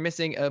injured, they're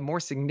missing a more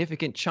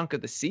significant chunk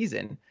of the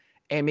season,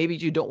 and maybe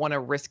you don't want to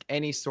risk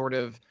any sort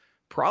of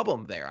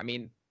problem there. I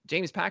mean,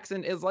 James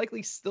Paxton is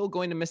likely still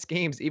going to miss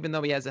games, even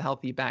though he has a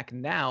healthy back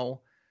now.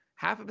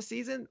 Half of a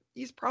season,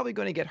 he's probably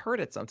going to get hurt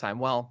at some time.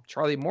 Well,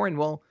 Charlie Morton,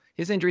 well,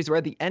 his injuries were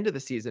at the end of the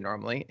season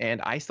normally,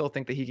 and I still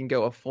think that he can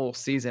go a full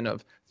season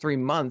of 3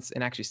 months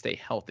and actually stay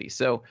healthy.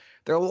 So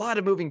there are a lot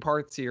of moving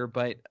parts here,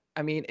 but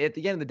I mean, at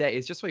the end of the day,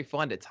 it's just really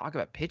fun to talk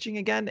about pitching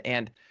again.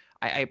 And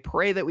I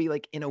pray that we,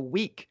 like, in a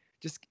week,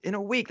 just in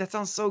a week. That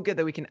sounds so good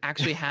that we can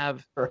actually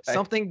have Right.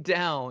 something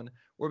down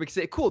where we can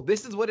say, cool,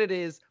 this is what it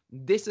is.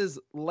 This is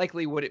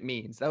likely what it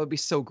means. That would be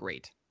so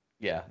great.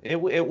 Yeah, it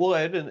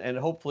would, and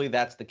hopefully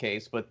that's the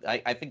case. But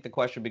I think the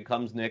question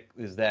becomes, Nick,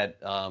 is that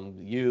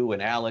you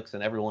and Alex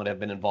and everyone have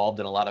been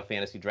involved in a lot of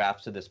fantasy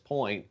drafts to this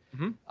point.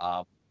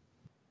 Mhm.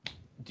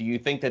 Do you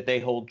think that they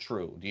hold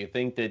true? Do you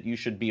think that you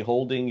should be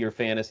holding your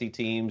fantasy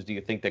teams? Do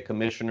you think that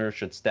commissioners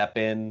should step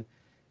in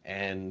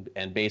and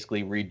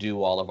basically redo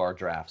all of our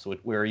drafts?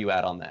 Where are you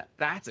at on that?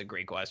 That's a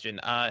great question.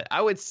 I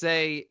would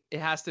say it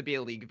has to be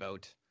a league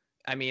vote.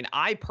 I mean,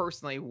 I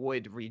personally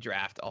would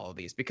redraft all of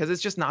these because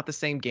it's just not the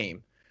same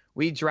game.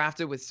 We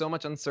drafted with so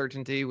much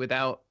uncertainty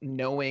without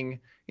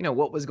knowing,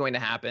 what was going to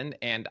happen.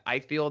 And I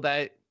feel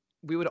that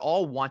we would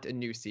all want a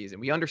new season.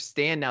 We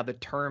understand now the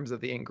terms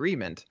of the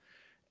agreement.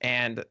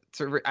 And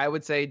I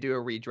would say do a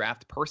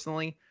redraft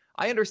personally.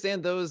 I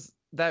understand those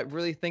that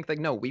really think like,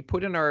 no, we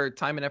put in our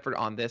time and effort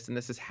on this, and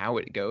this is how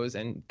it goes,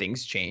 and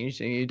things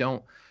change, and you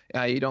don't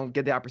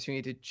get the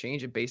opportunity to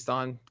change it based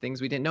on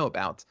things we didn't know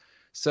about.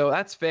 So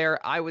that's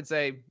fair. I would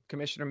say,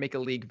 commissioner, make a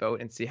league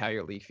vote and see how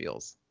your league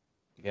feels.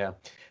 Yeah.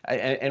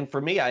 And for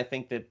me, I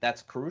think that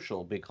that's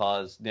crucial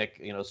because, Nick,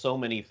 so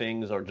many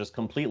things are just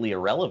completely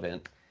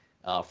irrelevant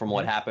from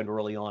what happened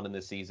early on in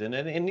the season.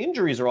 And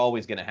injuries are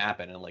always going to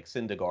happen. And like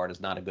Syndergaard is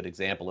not a good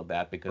example of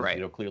that because,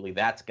 clearly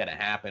that's going to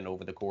happen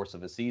over the course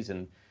of a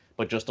season.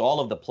 But just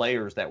all of the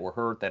players that were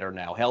hurt that are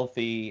now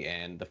healthy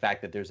and the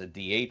fact that there's a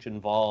DH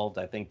involved,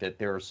 I think that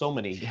there are so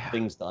many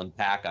things to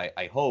unpack.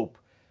 I hope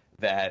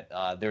that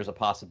there's a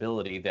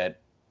possibility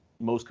that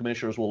most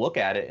commissioners will look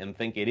at it and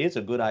think it is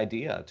a good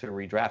idea to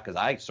redraft, because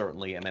I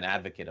certainly am an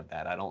advocate of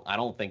that. I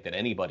don't think that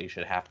anybody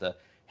should have to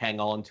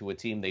hang on to a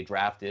team they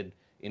drafted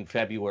in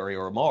February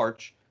or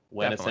March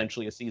when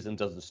essentially a season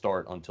doesn't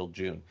start until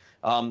June.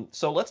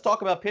 So let's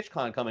talk about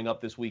PitchCon coming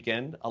up this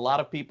weekend. A lot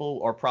of people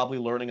are probably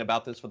learning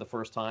about this for the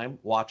first time,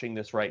 watching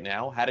this right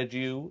now. How did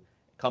you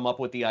come up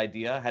with the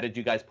idea? How did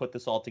you guys put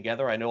this all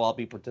together? I know I'll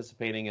be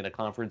participating in a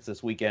conference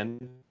this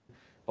weekend,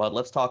 but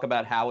let's talk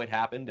about how it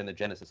happened and the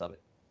genesis of it.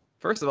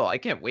 First of all, I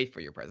can't wait for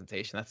your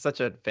presentation. That's such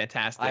a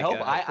fantastic I hope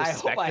I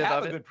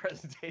have a it. good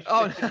presentation.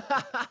 Oh,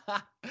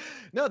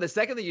 no, the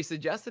second that you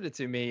suggested it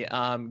to me,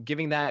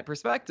 giving that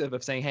perspective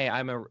of saying, hey,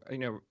 I'm a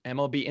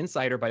MLB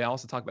insider, but I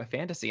also talk about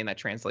fantasy in that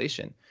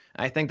translation.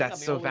 I think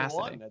that's so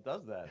fascinating. One that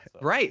does that. So.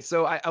 Right.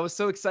 So I was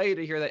so excited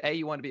to hear that, A,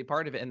 you want to be a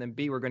part of it, and then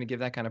B, we're going to give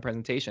that kind of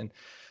presentation.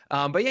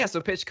 But yeah,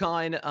 so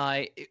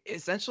PitchCon,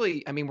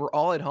 essentially, I mean, we're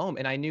all at home,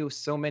 and I knew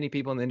so many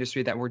people in the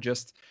industry that were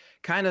just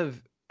kind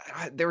of,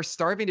 they were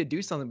starving to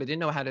do something, but didn't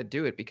know how to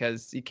do it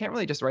because you can't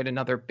really just write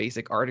another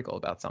basic article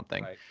about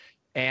something. Right.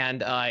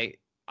 And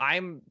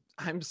I'm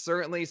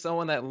certainly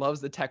someone that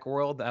loves the tech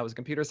world. I was a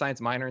computer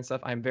science minor and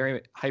stuff. I'm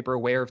very hyper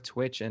aware of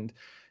Twitch and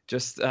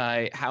just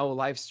how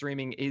live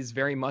streaming is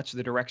very much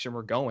the direction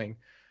we're going.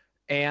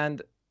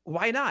 And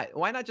why not?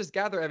 Why not just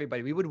gather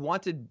everybody? We would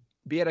want to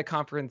be at a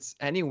conference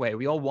anyway.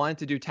 We all wanted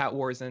to do Tout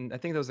Wars, and I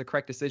think that was the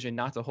correct decision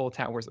not to hold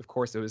Tout Wars. Of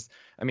course, it was,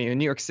 in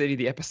New York City,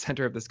 the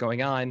epicenter of this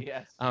going on.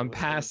 Yes,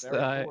 past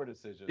poor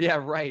decision. Yeah,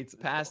 right.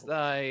 Past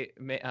March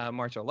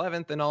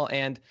 11th and all,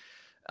 and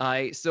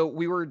so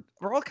we're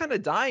all kind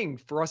of dying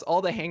for us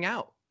all to hang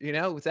out,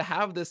 to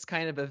have this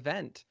kind of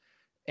event,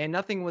 and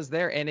nothing was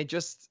there. And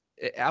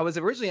I was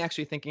originally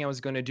actually thinking I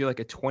was going to do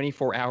like a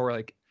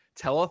 24-hour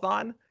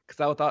telethon, because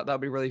I thought that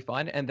would be really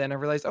fun. And then I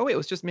realized, oh wait,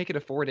 let's just make it a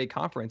 4-day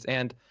conference.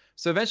 And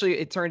so eventually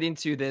it turned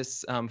into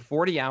this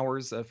 40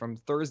 hours from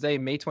Thursday,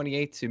 May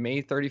 28th to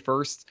May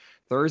 31st,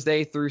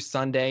 Thursday through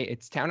Sunday.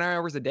 It's 10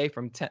 hours a day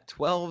from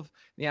 12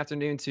 in the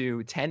afternoon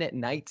to 10 at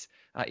night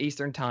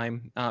Eastern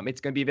time.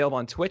 It's going to be available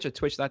on Twitch at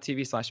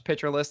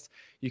twitch.tv/PitcherList.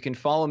 You can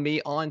follow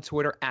me on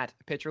Twitter at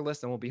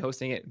PitcherList, and we'll be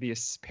hosting it via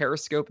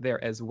Periscope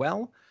there as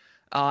well.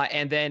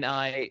 And then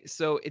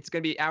so it's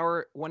going to be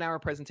 1-hour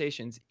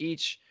presentations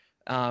each.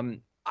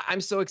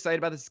 I'm so excited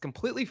about this. It's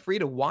completely free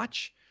to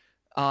watch.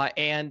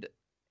 And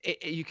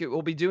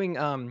we'll be doing,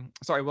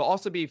 we'll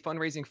also be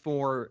fundraising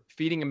for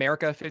Feeding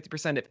America.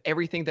 50% of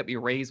everything that we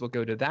raise will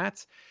go to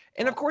that.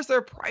 And of course, there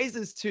are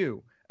prizes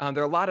too.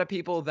 There are a lot of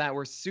people that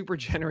were super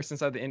generous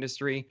inside the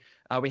industry.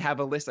 We have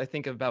a list, I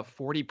think, of about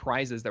 40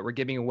 prizes that we're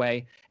giving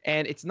away.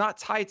 And it's not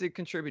tied to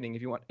contributing.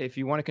 If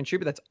you want to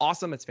contribute, that's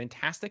awesome. That's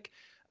fantastic.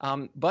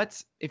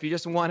 But if you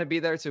just want to be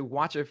there to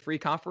watch a free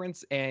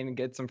conference and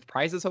get some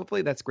prizes,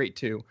 hopefully, that's great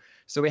too.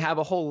 So we have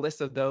a whole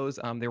list of those.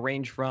 They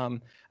range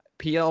from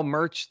PL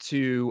merch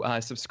to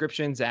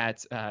subscriptions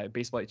at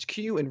Baseball HQ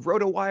and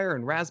RotoWire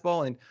and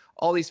Razzball and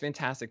all these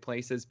fantastic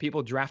places.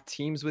 People draft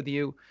teams with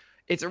you.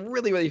 It's a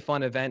really, really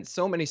fun event.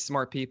 So many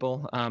smart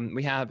people.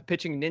 We have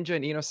Pitching Ninja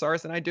and Eno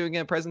Saris and I doing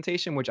a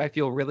presentation, which I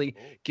feel really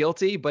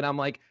guilty. But I'm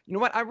like, you know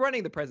what? I'm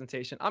running the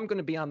presentation. I'm going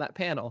to be on that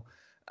panel.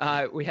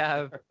 We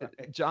have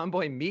John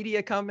Boy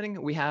Media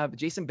coming. We have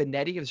Jason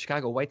Benetti of the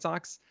Chicago White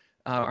Sox.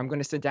 I'm going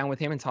to sit down with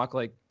him and talk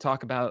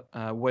about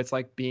what it's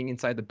like being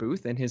inside the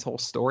booth and his whole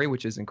story,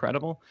 which is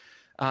incredible.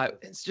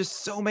 It's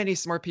just so many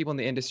smart people in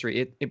the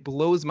industry. It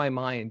blows my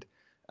mind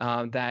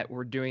that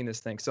we're doing this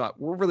thing. So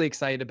we're really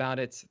excited about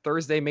it.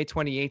 Thursday, May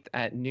 28th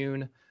at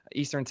noon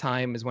Eastern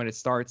time is when it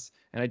starts,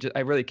 and I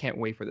really can't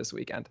wait for this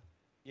weekend.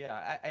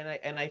 Yeah,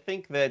 and I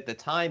think that the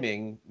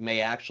timing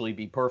may actually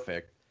be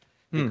perfect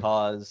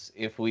because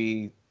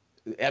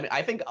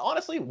I think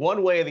honestly,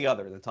 one way or the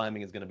other, the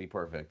timing is going to be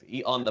perfect.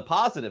 On the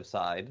positive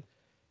side,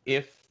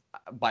 if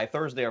by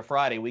Thursday or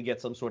Friday we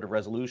get some sort of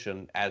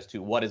resolution as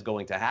to what is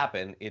going to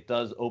happen, it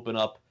does open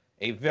up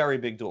a very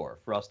big door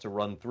for us to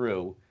run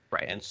through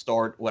and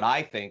start what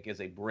I think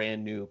is a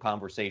brand new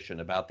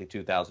conversation about the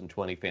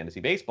 2020 fantasy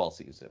baseball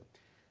season.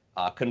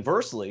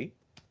 Conversely,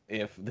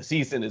 if the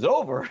season is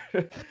over,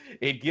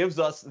 it gives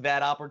us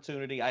that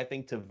opportunity, I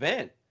think, to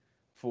vent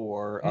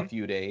for a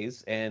few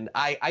days. And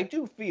I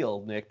do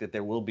feel, Nick, that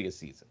there will be a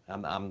season.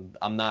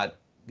 I'm not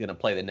going to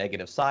play the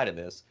negative side of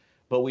this,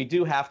 but we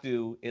do have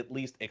to at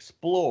least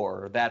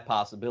explore that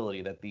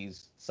possibility that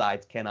these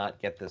sides cannot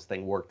get this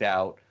thing worked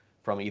out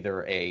from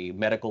either a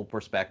medical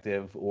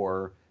perspective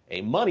or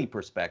a money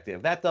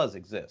perspective. That does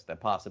exist. That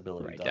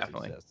possibility does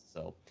exist.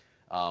 So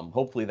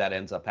hopefully that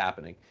ends up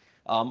happening.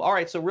 All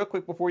right, so real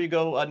quick before you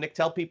go, Nick,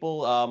 tell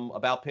people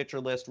about Pitcher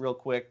List real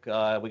quick.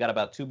 We got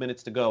about 2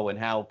 minutes to go, and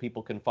how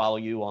people can follow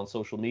you on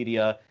social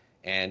media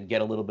and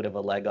get a little bit of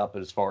a leg up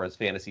as far as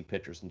fantasy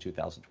pitchers in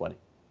 2020.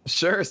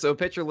 Sure. So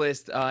Pitcher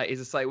List is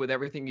a site with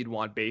everything you'd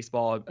want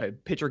baseball, a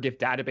pitcher gift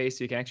database,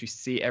 so you can actually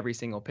see every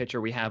single pitcher.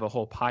 We have a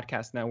whole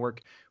podcast network.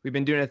 We've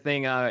been doing a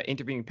thing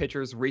interviewing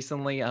pitchers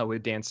recently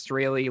with Dan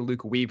Straley,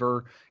 Luke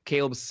Weaver,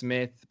 Caleb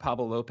Smith,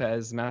 Pablo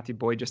Lopez, Matthew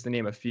Boyd, just to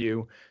name a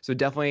few. So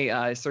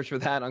definitely search for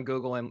that on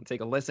Google and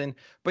take a listen.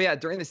 But yeah,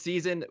 during the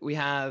season, we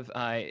have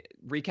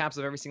recaps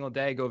of every single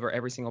day, go over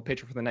every single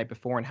pitcher for the night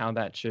before and how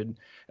that should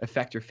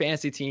affect your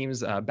fantasy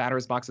teams,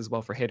 batter's box as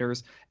well for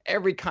hitters.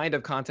 Every kind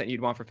of content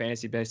you'd want for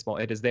fantasy baseball,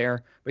 it is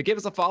there. But give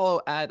us a follow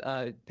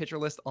at Pitcher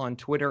List on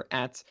Twitter,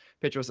 at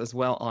Pitcher List as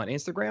well on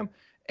Instagram.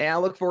 And I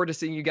look forward to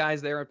seeing you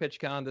guys there at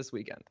PitchCon this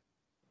weekend.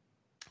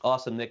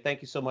 Awesome, Nick.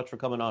 Thank you so much for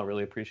coming on.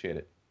 Really appreciate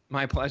it.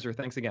 My pleasure.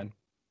 Thanks again.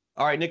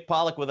 All right, Nick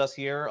Pollack with us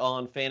here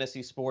on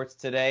Fantasy Sports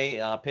Today.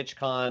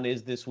 PitchCon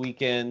is this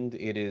weekend.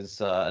 It is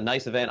a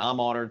nice event.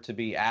 I'm honored to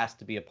be asked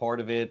to be a part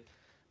of it.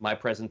 My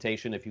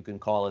presentation, if you can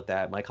call it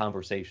that, my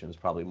conversation is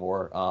probably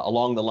more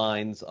along the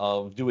lines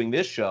of doing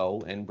this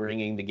show and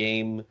bringing the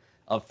game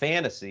of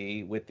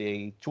fantasy with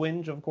a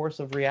twinge, of course,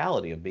 of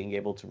reality, of being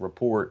able to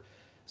report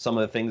some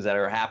of the things that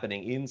are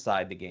happening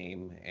inside the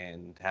game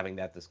and having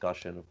that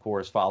discussion. Of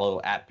course,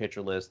 follow at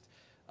Pitcher List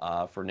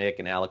for Nick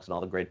and Alex and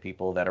all the great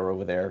people that are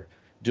over there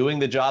doing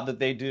the job that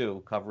they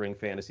do, covering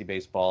fantasy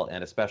baseball,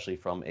 and especially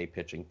from a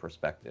pitching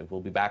perspective. We'll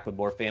be back with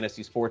more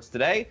Fantasy Sports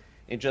Today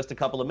in just a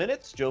couple of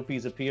minutes. Joe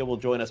Pisapia will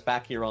join us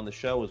back here on the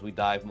show as we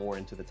dive more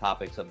into the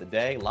topics of the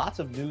day. Lots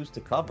of news to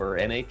cover.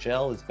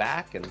 NHL is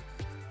back, and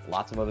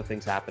lots of other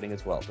things happening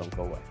as well. Don't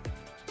go away.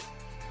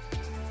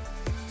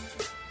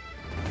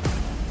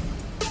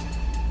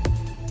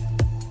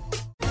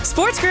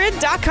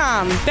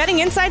 SportsGrid.com. Betting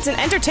insights and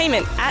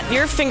entertainment at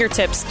your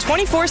fingertips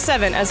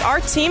 24/7 as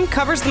our team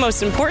covers the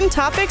most important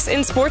topics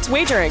in sports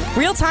wagering.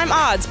 Real-time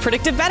odds,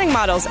 predictive betting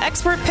models,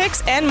 expert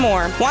picks, and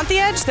more. Want the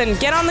edge? Then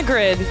get on the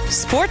grid.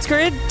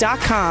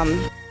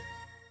 SportsGrid.com.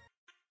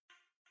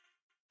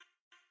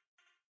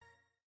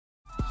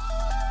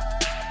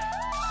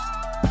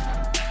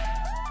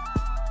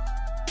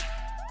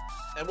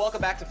 And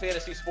welcome back to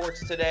Fantasy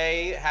Sports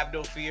Today. Have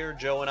no fear,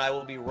 Joe and I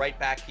will be right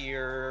back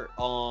here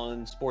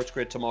on Sports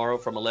Grid tomorrow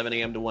from 11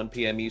 a.m. to 1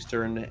 p.m.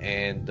 Eastern.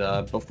 And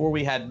before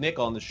we had Nick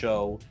on the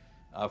show,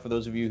 for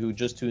those of you who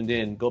just tuned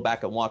in, go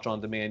back and watch on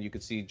demand. You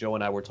could see Joe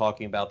and I were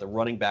talking about the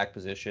running back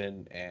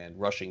position and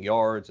rushing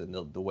yards and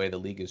the way the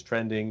league is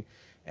trending.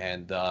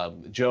 And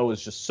Joe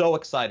is just so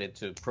excited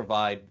to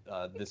provide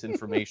this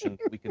information.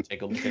 We can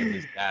take a look at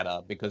this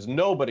data because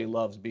nobody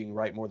loves being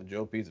right more than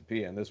Joe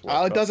Pisapia in this world.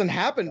 Well, it doesn't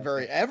happen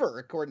very ever,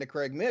 according to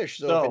Craig Mish.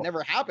 So if it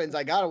never happens,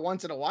 I got it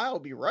once in a while.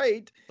 Be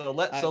right. So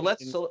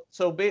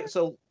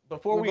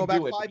before we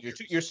do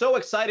it, you're so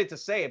excited to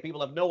say it.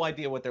 People have no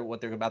idea what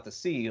they're about to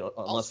see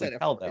unless we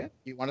tell them.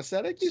 You want to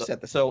set it? You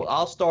set the. So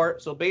I'll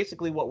start. So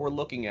basically, what we're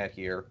looking at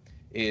here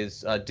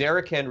is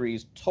Derrick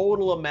Henry's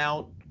total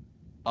amount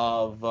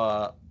of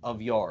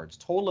yards,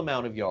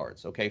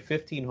 okay,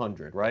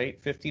 1,500, right?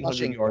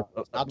 1,500 yards.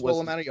 Not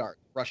total amount of yards,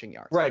 rushing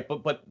yards. Right,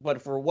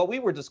 but for what we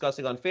were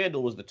discussing on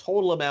FanDuel was the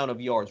total amount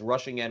of yards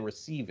rushing and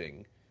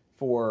receiving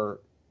for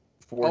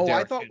Derrick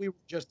I thought Henry. we were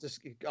just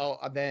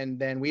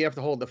then we have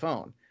to hold the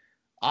phone.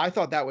 I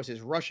thought that was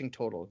his rushing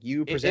total.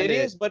 You presented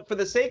it is, but for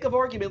the sake of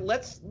argument,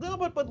 let's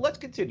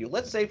continue.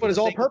 Let's say but his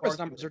all-purpose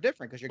numbers are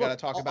different because you got to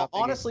talk about.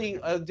 Honestly,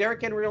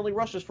 Derrick Henry only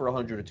rushes for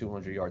 100 or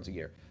 200 yards a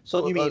year.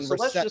 So you mean so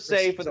let's just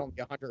say for only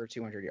 100 or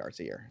 200 yards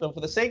a year. So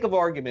for the sake of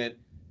argument,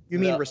 you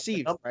mean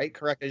received, right?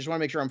 Correct. I just want to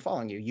make sure I'm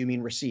following you. You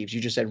mean receives.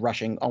 You just said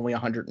rushing only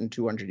 100 and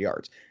 200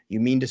 yards. You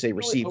mean to say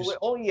receives?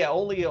 Only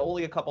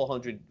a couple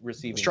hundred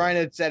receiving. Just trying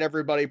to set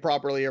everybody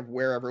properly of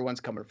where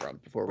everyone's coming from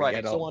before we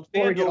get so off.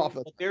 On FanDuel,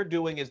 what they're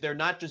doing is they're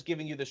not just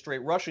giving you the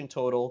straight rushing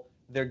total.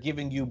 They're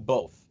giving you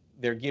both.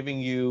 They're giving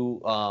you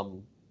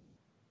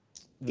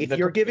If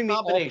you're giving me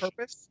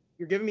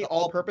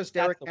all-purpose,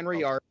 Derrick Henry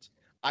yards,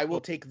 I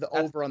will take the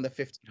over on the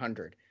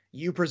 1,500.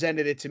 You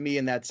presented it to me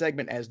in that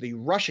segment as the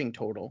rushing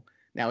total.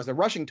 Now, as the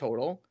rushing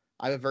total,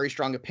 I have a very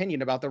strong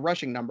opinion about the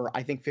rushing number.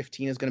 I think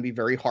 15 is going to be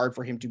very hard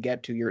for him to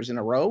get 2 years in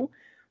a row,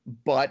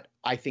 but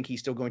I think he's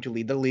still going to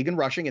lead the league in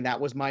rushing, and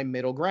that was my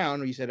middle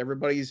ground. You said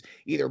everybody's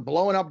either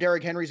blowing up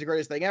Derrick Henry's the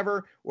greatest thing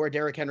ever, or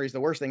Derrick Henry's the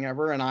worst thing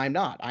ever, and I'm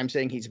not. I'm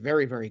saying he's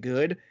very, very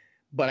good,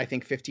 but I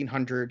think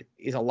 1,500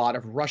 is a lot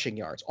of rushing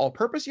yards.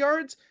 All-purpose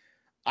yards,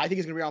 I think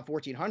he's going to be around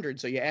 1,400,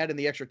 so you add in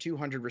the extra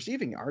 200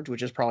 receiving yards,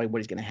 which is probably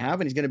what he's going to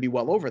have, and he's going to be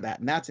well over that,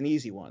 and that's an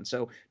easy one.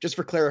 So just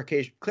for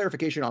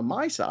clarification on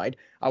my side,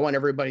 I want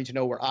everybody to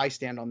know where I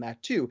stand on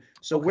that too.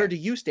 So where do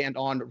you stand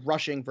on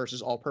rushing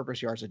versus all-purpose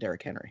yards of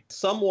Derrick Henry?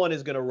 Someone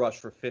is going to rush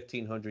for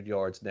 1,500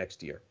 yards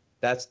next year.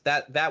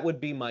 That would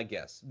be my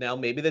guess. Now,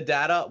 maybe the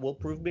data will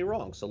prove me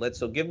wrong. So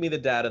give me the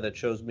data that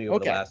shows me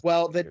over the last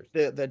years.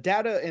 The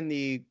data in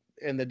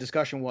the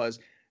discussion was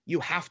you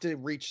have to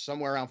reach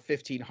somewhere around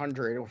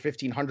 1,500 or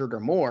 1,500 or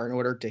more in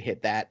order to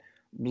hit that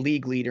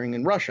league leading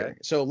in rushing. Okay.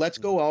 So let's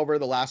go over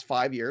the last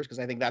 5 years, because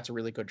I think that's a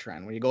really good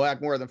trend. When you go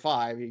back more than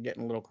 5, you're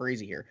getting a little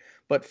crazy here.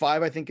 But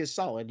 5, I think, is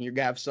solid. You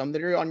have some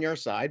that are on your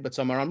side, but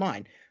some are on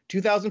mine.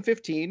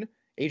 2015,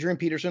 Adrian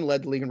Peterson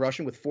led the league in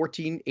rushing with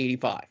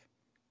 1,485,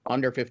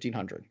 under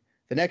 1,500.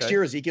 The next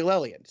year, Ezekiel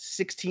Elliott,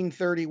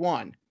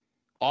 1,631.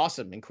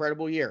 Awesome,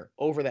 incredible year,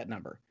 over that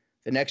number.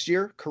 The next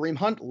year, Kareem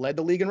Hunt led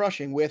the league in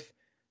rushing with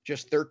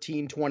just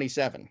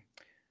 1,327.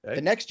 Okay.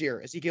 The next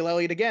year, Ezekiel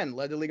Elliott again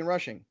led the league in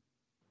rushing,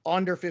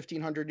 under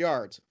 1,500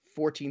 yards,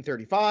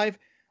 1,435.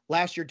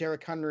 Last year,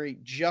 Derrick Henry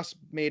just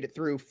made it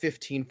through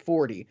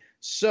 1,540.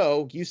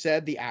 So you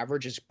said the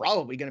average is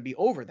probably going to be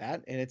over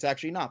that, and it's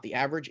actually not. The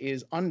average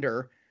is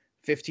under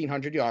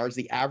 1,500 yards.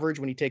 The average,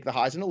 when you take the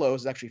highs and the lows,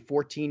 is actually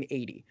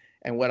 1,480.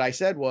 And what I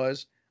said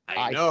was,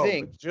 I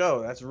think,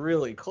 Joe, that's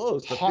really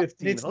close to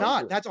 1,500. It's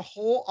not. That's a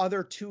whole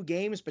other 2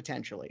 games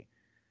potentially.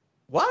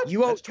 What?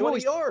 That's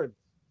 20 yards.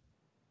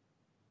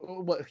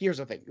 Well, here's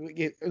the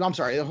thing. I'm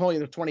sorry,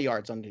 only 20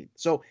 yards underneath.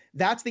 So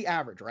that's the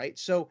average, right?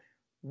 So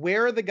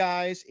where are the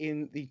guys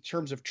in the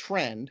terms of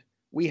trend?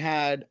 We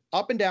had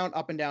up and down,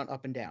 up and down,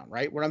 up and down,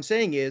 right? What I'm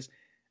saying is,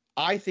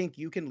 I think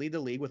you can lead the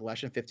league with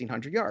less than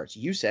 1,500 yards.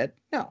 You said,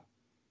 no,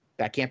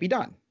 that can't be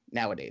done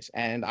nowadays.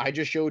 And I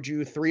just showed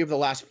you 3 of the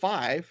last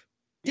 5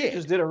 did. You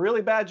just did a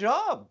really bad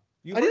job.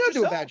 I did not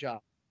do a bad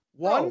job.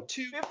 1,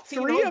 2,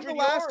 3 of the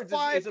last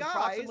 5 is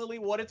approximately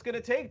what it's going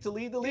to take to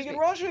lead the league in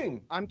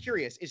rushing. I'm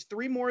curious. Is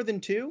 3 more than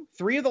 2?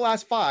 3 of the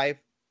last 5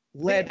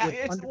 led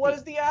with what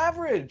is the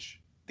average?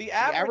 The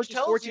average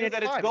tells you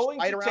that it's going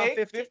to take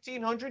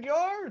 1,500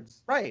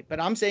 yards. Right,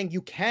 but I'm saying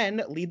you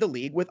can lead the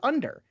league with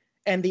under.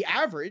 And the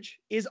average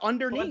is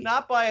underneath. But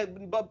not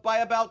by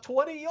about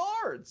 20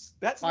 yards.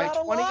 That's not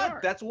a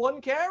lot. That's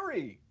 1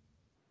 carry.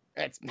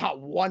 It's not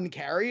 1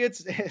 carry.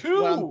 It's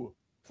 2,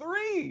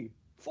 3,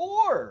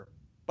 4.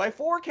 By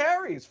 4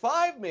 carries,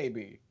 5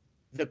 maybe.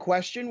 The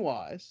question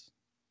was,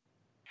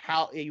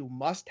 how you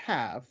must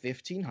have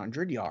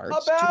 1,500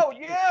 yards.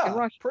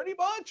 Pretty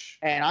much.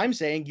 And I'm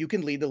saying you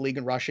can lead the league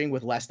in rushing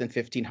with less than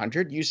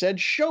 1,500. You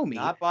said, show me.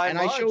 Not by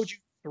much. I showed you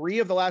 3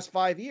 of the last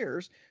 5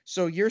 years.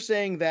 So you're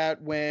saying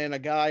that when a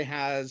guy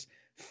has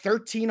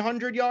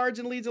 1,300 yards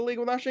and leads the league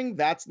in rushing,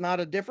 that's not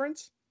a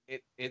difference?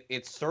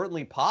 It's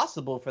certainly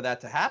possible for that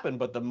to happen,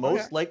 but the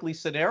most likely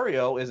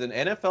scenario is an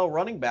NFL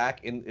running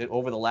back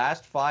over the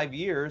last 5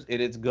 years,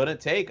 it's going to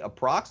take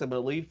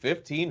approximately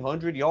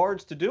 1,500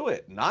 yards to do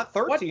it, not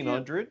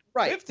 1,300.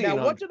 Right. 1,500.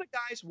 Now, what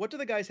do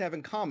the guys have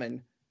in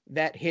common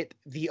that hit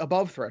the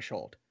above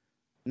threshold?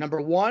 Number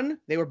 1,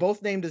 they were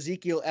both named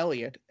Ezekiel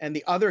Elliott, and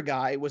the other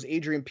guy was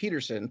Adrian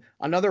Peterson,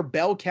 another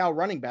bell cow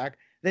running back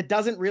that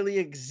doesn't really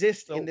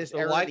exist in this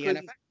era of the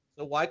NFL.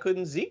 So why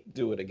couldn't Zeke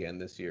do it again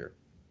this year?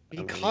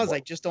 Because I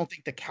just don't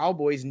think the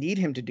Cowboys need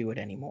him to do it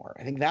anymore.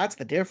 I think that's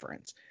the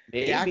difference.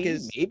 Maybe not.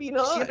 See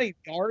how many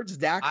yards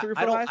Dak threw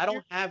for last year? I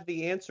don't have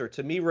the answer.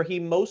 To me,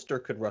 Raheem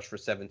Mostert could rush for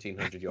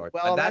 1,700 yards.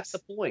 Well, that's the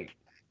point.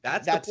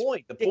 That's the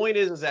point. The point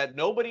is that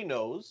nobody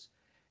knows,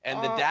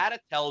 and the data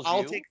tells you.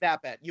 I'll take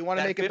that bet. You want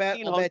to make a bet?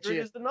 I'll bet you.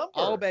 Is the number.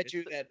 I'll bet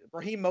you that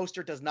Raheem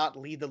Mostert does not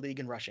lead the league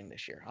in rushing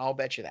this year. I'll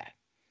bet you that.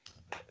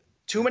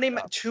 Too many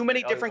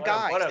different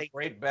guys. What a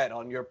great bet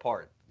on your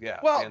part. Yeah,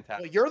 fantastic.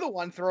 Well, you're the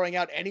one throwing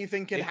out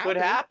anything can happen. It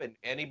could happen.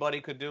 Anybody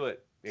could do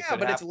it.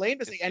 It's lame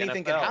to say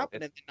anything can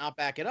happen and not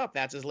back it up.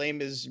 That's as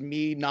lame as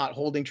me not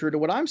holding true to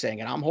what I'm saying,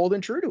 and I'm holding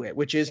true to it,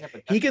 which is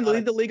he can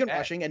lead the league in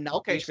rushing and not.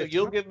 Okay, so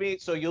you'll give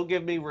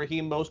me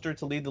Raheem Mostert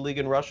to lead the league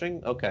in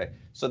rushing. Okay,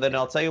 so then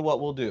I'll tell you what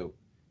we'll do.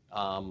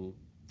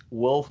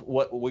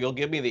 You'll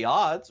give me the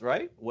odds,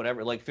 right?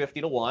 Whatever, like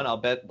 50 to 1. I'll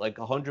bet like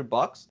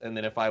 $100, and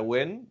then if I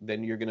win,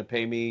 then you're gonna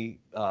pay me.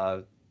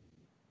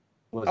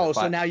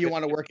 So now you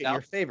want to work in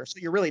your favor. So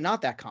you're really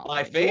not that confident.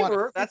 My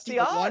favor. That's the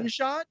odds. 1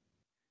 shot.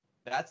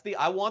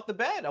 I want the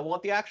bet. I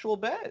want the actual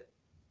bet.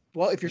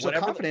 Well, if you're so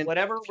confident,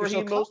 whatever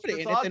Raheem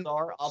Mostert's odds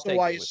are, I'll take it.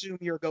 So I assume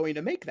you're going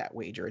to make that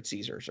wager at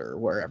Caesars or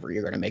wherever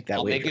you're going to make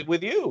that wager. I'll make it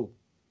with you.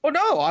 Oh,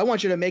 no, I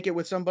want you to make it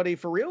with somebody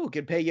for real who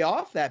can pay you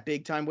off that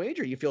big time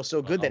wager. You feel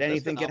so good that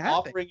anything can happen.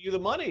 I'm offering you the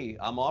money.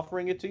 I'm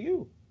offering it to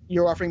you.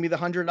 You're offering me the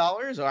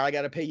 $100, or I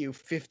got to pay you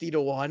 50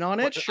 to 1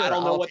 on it? Sure. I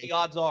don't know what the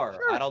odds are.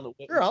 Sure. I don't know.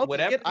 Sure,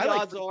 whatever the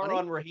odds are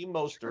on Raheem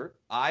Mostert,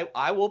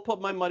 I will put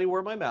my money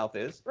where my mouth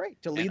is.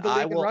 Great. To lead the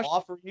league in rushing. I will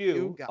offer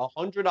you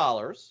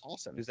 $100.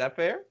 Awesome. Is that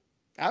fair?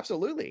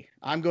 Absolutely.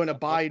 I'm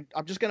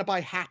just going to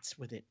buy hats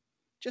with it.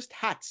 Just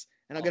hats.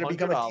 And I'm going to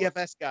become a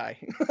DFS guy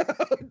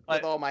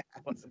with all my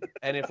hats.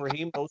 And if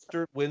Raheem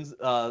Mostert wins,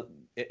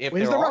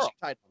 wins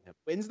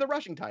the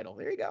rushing title.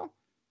 There you go.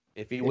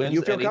 If he wins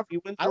the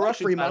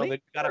rushing title, then you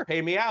got to pay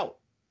me out.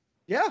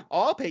 Yeah,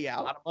 I'll pay you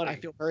out. I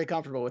feel very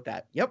comfortable with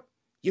that. Yep.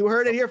 You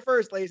heard it here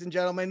first, ladies and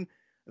gentlemen.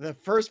 The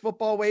first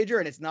football wager,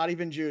 and it's not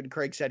even June.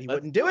 Craig said he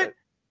wouldn't do it,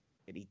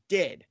 and he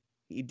did.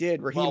 He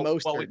did. Raheem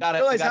Mostert. Well, we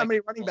realize how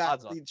many running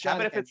backs. How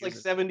about if it's like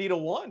 70 to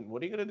 1?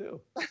 What are you going to do?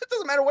 It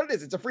doesn't matter what it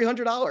is. It's a free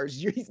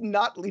 $100. He's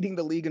not leading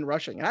the league in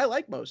rushing. And I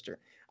like Mostert.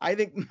 I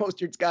think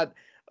Mostert's got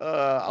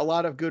a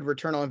lot of good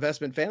return on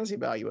investment fantasy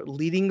value.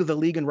 Leading the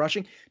league in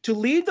rushing. To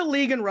lead the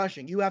league in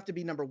rushing, you have to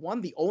be, number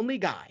one, the only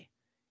guy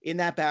in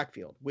that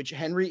backfield, which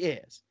Henry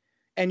is.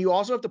 And you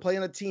also have to play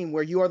on a team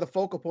where you are the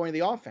focal point of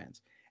the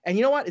offense. And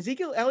you know what?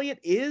 Ezekiel Elliott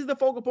is the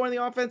focal point of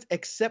the offense,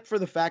 except for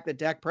the fact that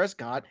Dak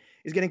Prescott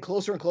is getting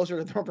closer and closer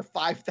to throwing for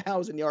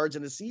 5,000 yards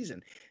in a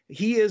season.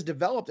 He is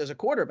developed as a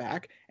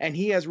quarterback, and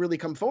he has really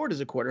come forward as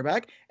a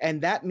quarterback.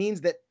 And that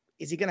means that,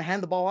 is he going to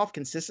hand the ball off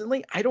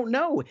consistently? I don't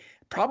know.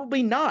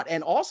 Probably not.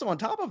 And also on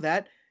top of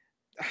that,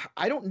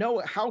 I don't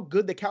know how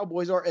good the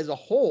Cowboys are as a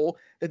whole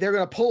that they're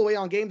going to pull away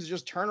on games and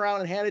just turn around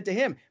and hand it to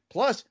him.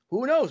 Plus,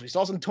 who knows? We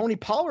saw some Tony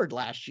Pollard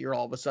last year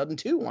all of a sudden,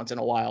 too, once in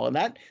a while, and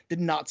that did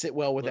not sit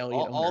well with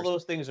Elliott. All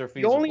those things are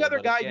feasible. The only other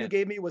guy you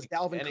gave me was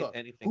Dalvin Cook,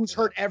 who's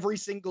hurt every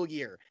single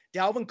year.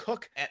 Dalvin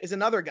Cook is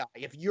another guy.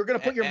 If you're going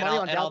to put your money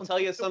on Dalvin Cook.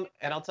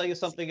 I'll tell you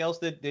something else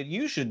that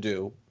you should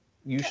do.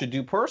 You should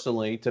do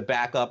personally to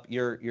back up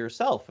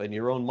yourself and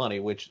your own money,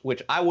 which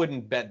I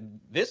wouldn't bet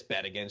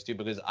against you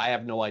because I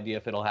have no idea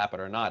if it'll happen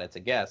or not. It's a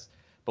guess.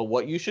 But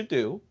what you should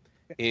do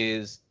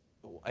is,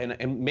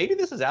 and maybe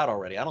this is out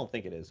already. I don't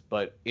think it is.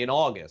 But in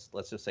August,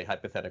 let's just say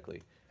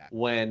hypothetically,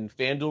 when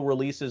FanDuel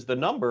releases the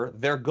number,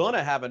 they're going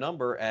to have a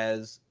number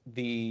as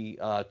the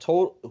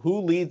total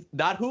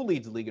not who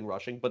leads the league in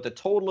rushing, but the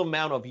total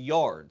amount of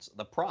yards,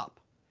 the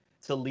prop,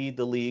 to lead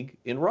the league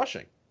in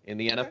rushing in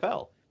the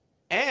NFL.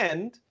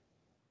 And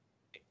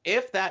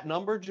if that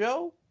number,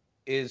 Joe,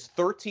 is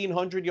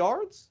 1,300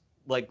 yards,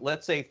 like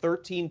let's say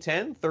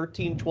 1,310,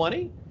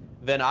 1,320,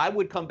 then I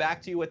would come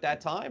back to you at that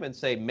time and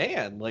say,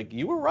 man, like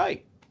you were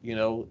right,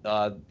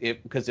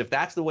 because if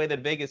that's the way that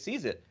Vegas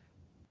sees it.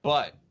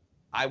 But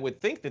I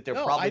would think that they're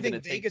probably going to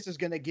take. Vegas is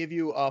going to give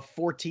you a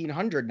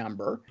 1,400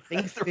 number.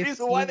 That's the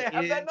reason why they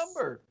have that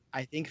number.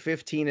 I think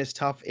 15 is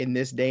tough in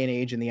this day and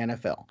age in the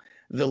NFL.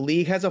 The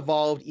league has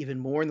evolved even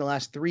more in the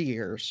last 3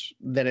 years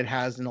than it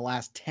has in the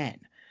last 10.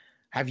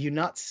 Have you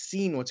not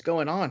seen what's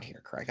going on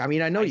here, Craig? I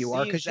mean, I know you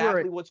are because you're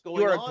a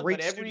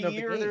great student of the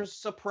game. Every year there's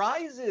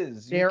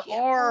surprises. There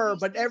are,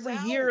 but every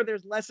year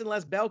there's less and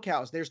less bell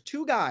cows. There's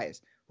two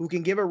guys who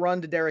can give a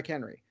run to Derrick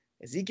Henry.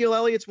 Ezekiel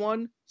Elliott's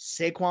one,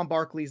 Saquon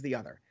Barkley's the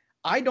other.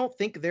 I don't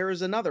think there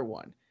is another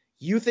one.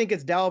 You think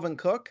it's Dalvin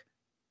Cook?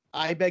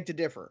 I beg to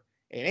differ.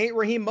 It ain't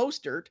Raheem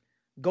Mostert.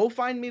 Go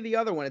find me the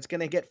other one. It's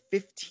going to get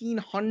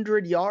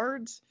 1,500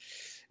 yards.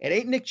 It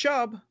ain't Nick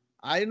Chubb.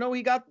 I know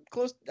he got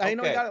close. I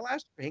know he got it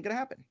last year. It ain't going to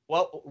happen.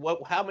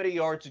 Well, how many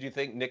yards did you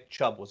think Nick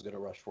Chubb was going to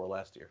rush for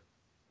last year?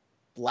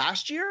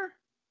 Last year?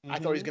 Mm-hmm. I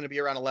thought he was going to be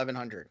around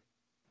 1,100.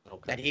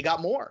 Okay. And he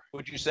got more.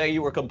 Would you say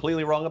you were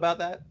completely wrong about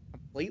that?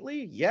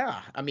 Completely? Yeah.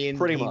 I mean,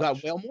 he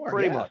got well more.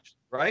 Pretty much,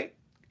 right?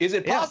 Is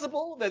it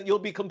possible that you'll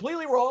be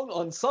completely wrong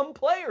on some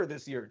player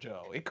this year,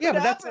 Joe? It could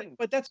happen.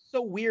 But that's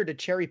so weird to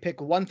cherry pick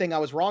one thing I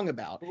was wrong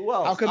about.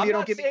 Well, how come you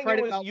don't give me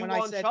credit about when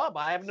I said Chubb?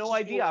 I have no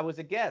idea. I was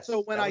a guess.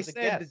 So when I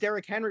said that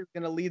Derrick Henry was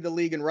going to lead the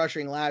league in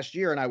rushing last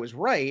year, and I was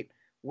right,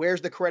 where's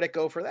the credit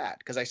go for that?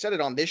 Because I said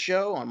it on this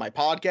show, on my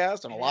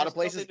podcast, on a lot of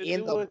places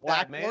in the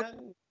Black Book.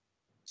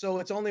 So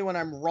it's only when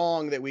I'm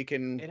wrong that we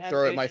can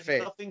throw it in my face. It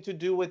has nothing to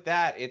do with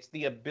that. It's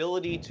the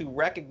ability to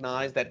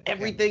recognize that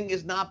everything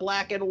is not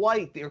black and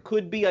white. There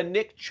could be a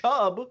Nick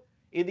Chubb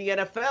in the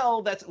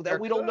NFL that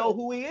we don't know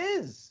who he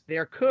is.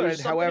 There could,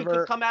 however,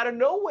 could come out of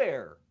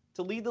nowhere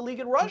to lead the league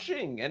in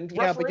rushing and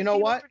rush for but you know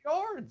what?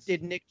 Yards.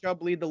 Did Nick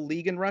Chubb lead the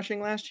league in rushing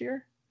last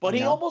year? But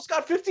he almost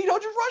got 1,500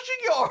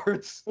 rushing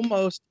yards.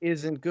 Almost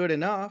isn't good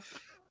enough.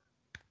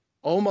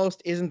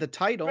 Almost isn't the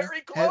title.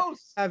 Very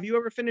close. Have you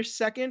ever finished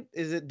second?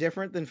 Is it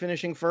different than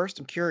finishing first?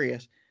 I'm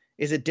curious.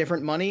 Is it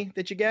different money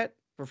that you get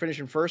for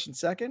finishing first and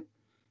second?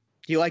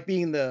 Do you like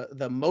being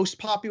the most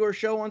popular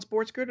show on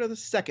Sports Grid or the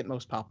second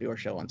most popular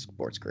show on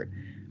Sports Grid?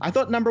 I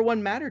thought number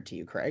one mattered to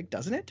you, Craig,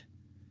 doesn't it?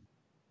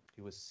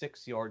 He was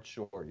 6 yards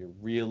short.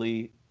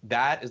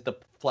 That is the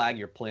flag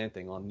you're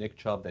planting on Nick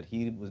Chubb, that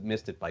he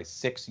missed it by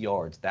 6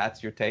 yards.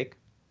 That's your take?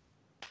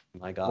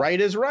 My God. Right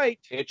is right.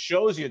 It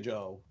shows you,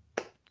 Joe.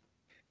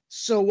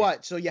 So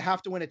what? So you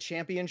have to win a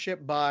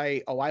championship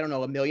by, I don't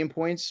know, 1,000,000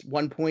 points.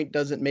 1 point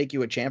doesn't make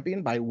you a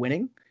champion by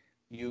winning.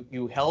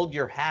 You held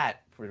your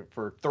hat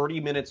for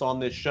 30 minutes on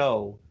this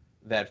show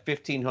that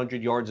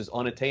 1,500 yards is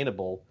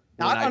unattainable.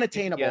 Not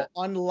unattainable,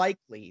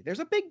 unlikely. There's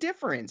a big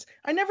difference.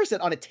 I never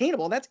said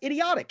unattainable. That's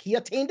idiotic. He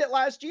attained it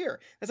last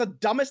year. That's the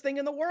dumbest thing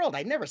in the world.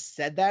 I never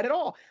said that at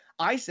all.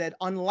 I said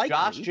unlikely.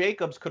 Josh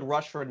Jacobs could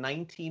rush for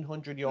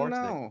 1,900 yards.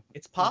 No.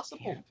 It's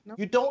possible. No,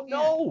 you don't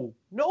know.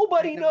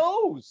 Nobody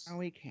knows. No,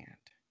 he can't.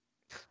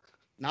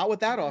 Not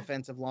with that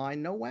offensive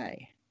line. No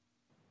way.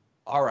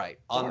 All right.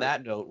 On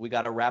that note, we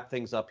got to wrap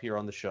things up here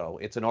on the show.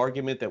 It's an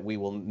argument that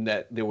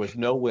there was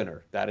no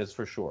winner. That is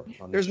for sure.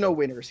 There's no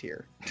winners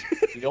here.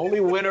 The only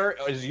winner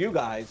is you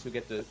guys who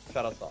get to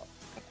shut us off.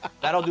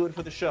 That'll do it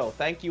for the show.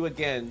 Thank you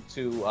again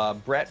to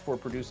Brett for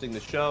producing the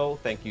show.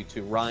 Thank you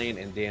to Ryan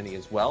and Danny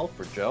as well.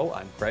 For Joe,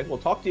 I'm Craig. We'll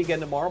talk to you again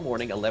tomorrow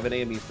morning, 11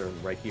 a.m. Eastern,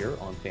 right here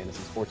on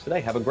Fantasy Sports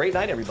Today. Have a great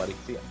night, everybody.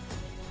 See ya.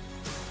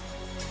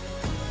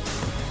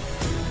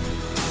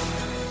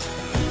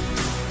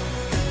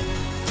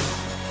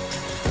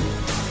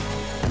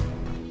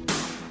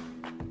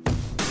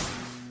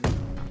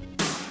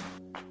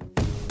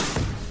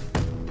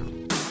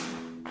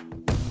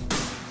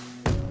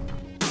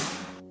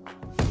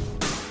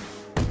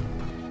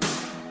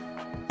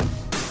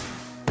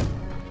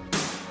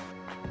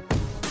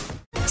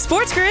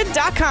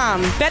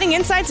 SportsGrid.com. Betting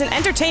insights and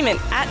entertainment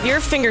at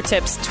your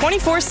fingertips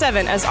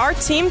 24/7 as our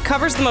team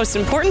covers the most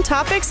important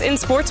topics in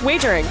sports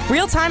wagering.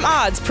 Real-time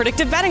odds,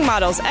 predictive betting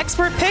models,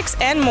 expert picks,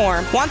 and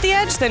more. Want the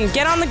edge? Then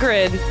get on the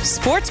grid.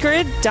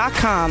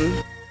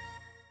 SportsGrid.com.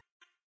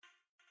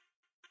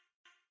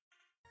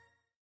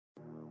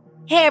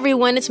 Hey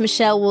everyone, it's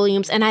Michelle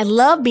Williams, and I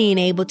love being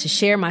able to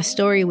share my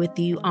story with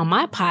you on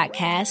my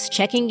podcast,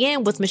 Checking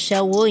In with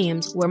Michelle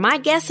Williams, where my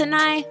guests and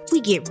I,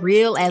 we get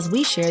real as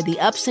we share the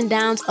ups and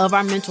downs of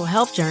our mental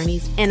health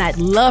journeys, and I'd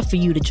love for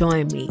you to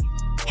join me.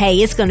 Hey,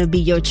 it's going to be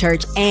your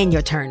church and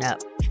your turn up.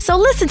 So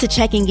listen to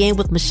Checking In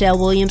with Michelle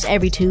Williams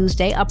every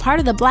Tuesday, a part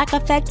of the Black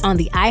Effect on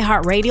the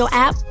iHeartRadio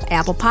app,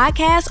 Apple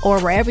Podcasts, or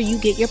wherever you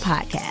get your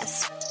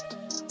podcasts.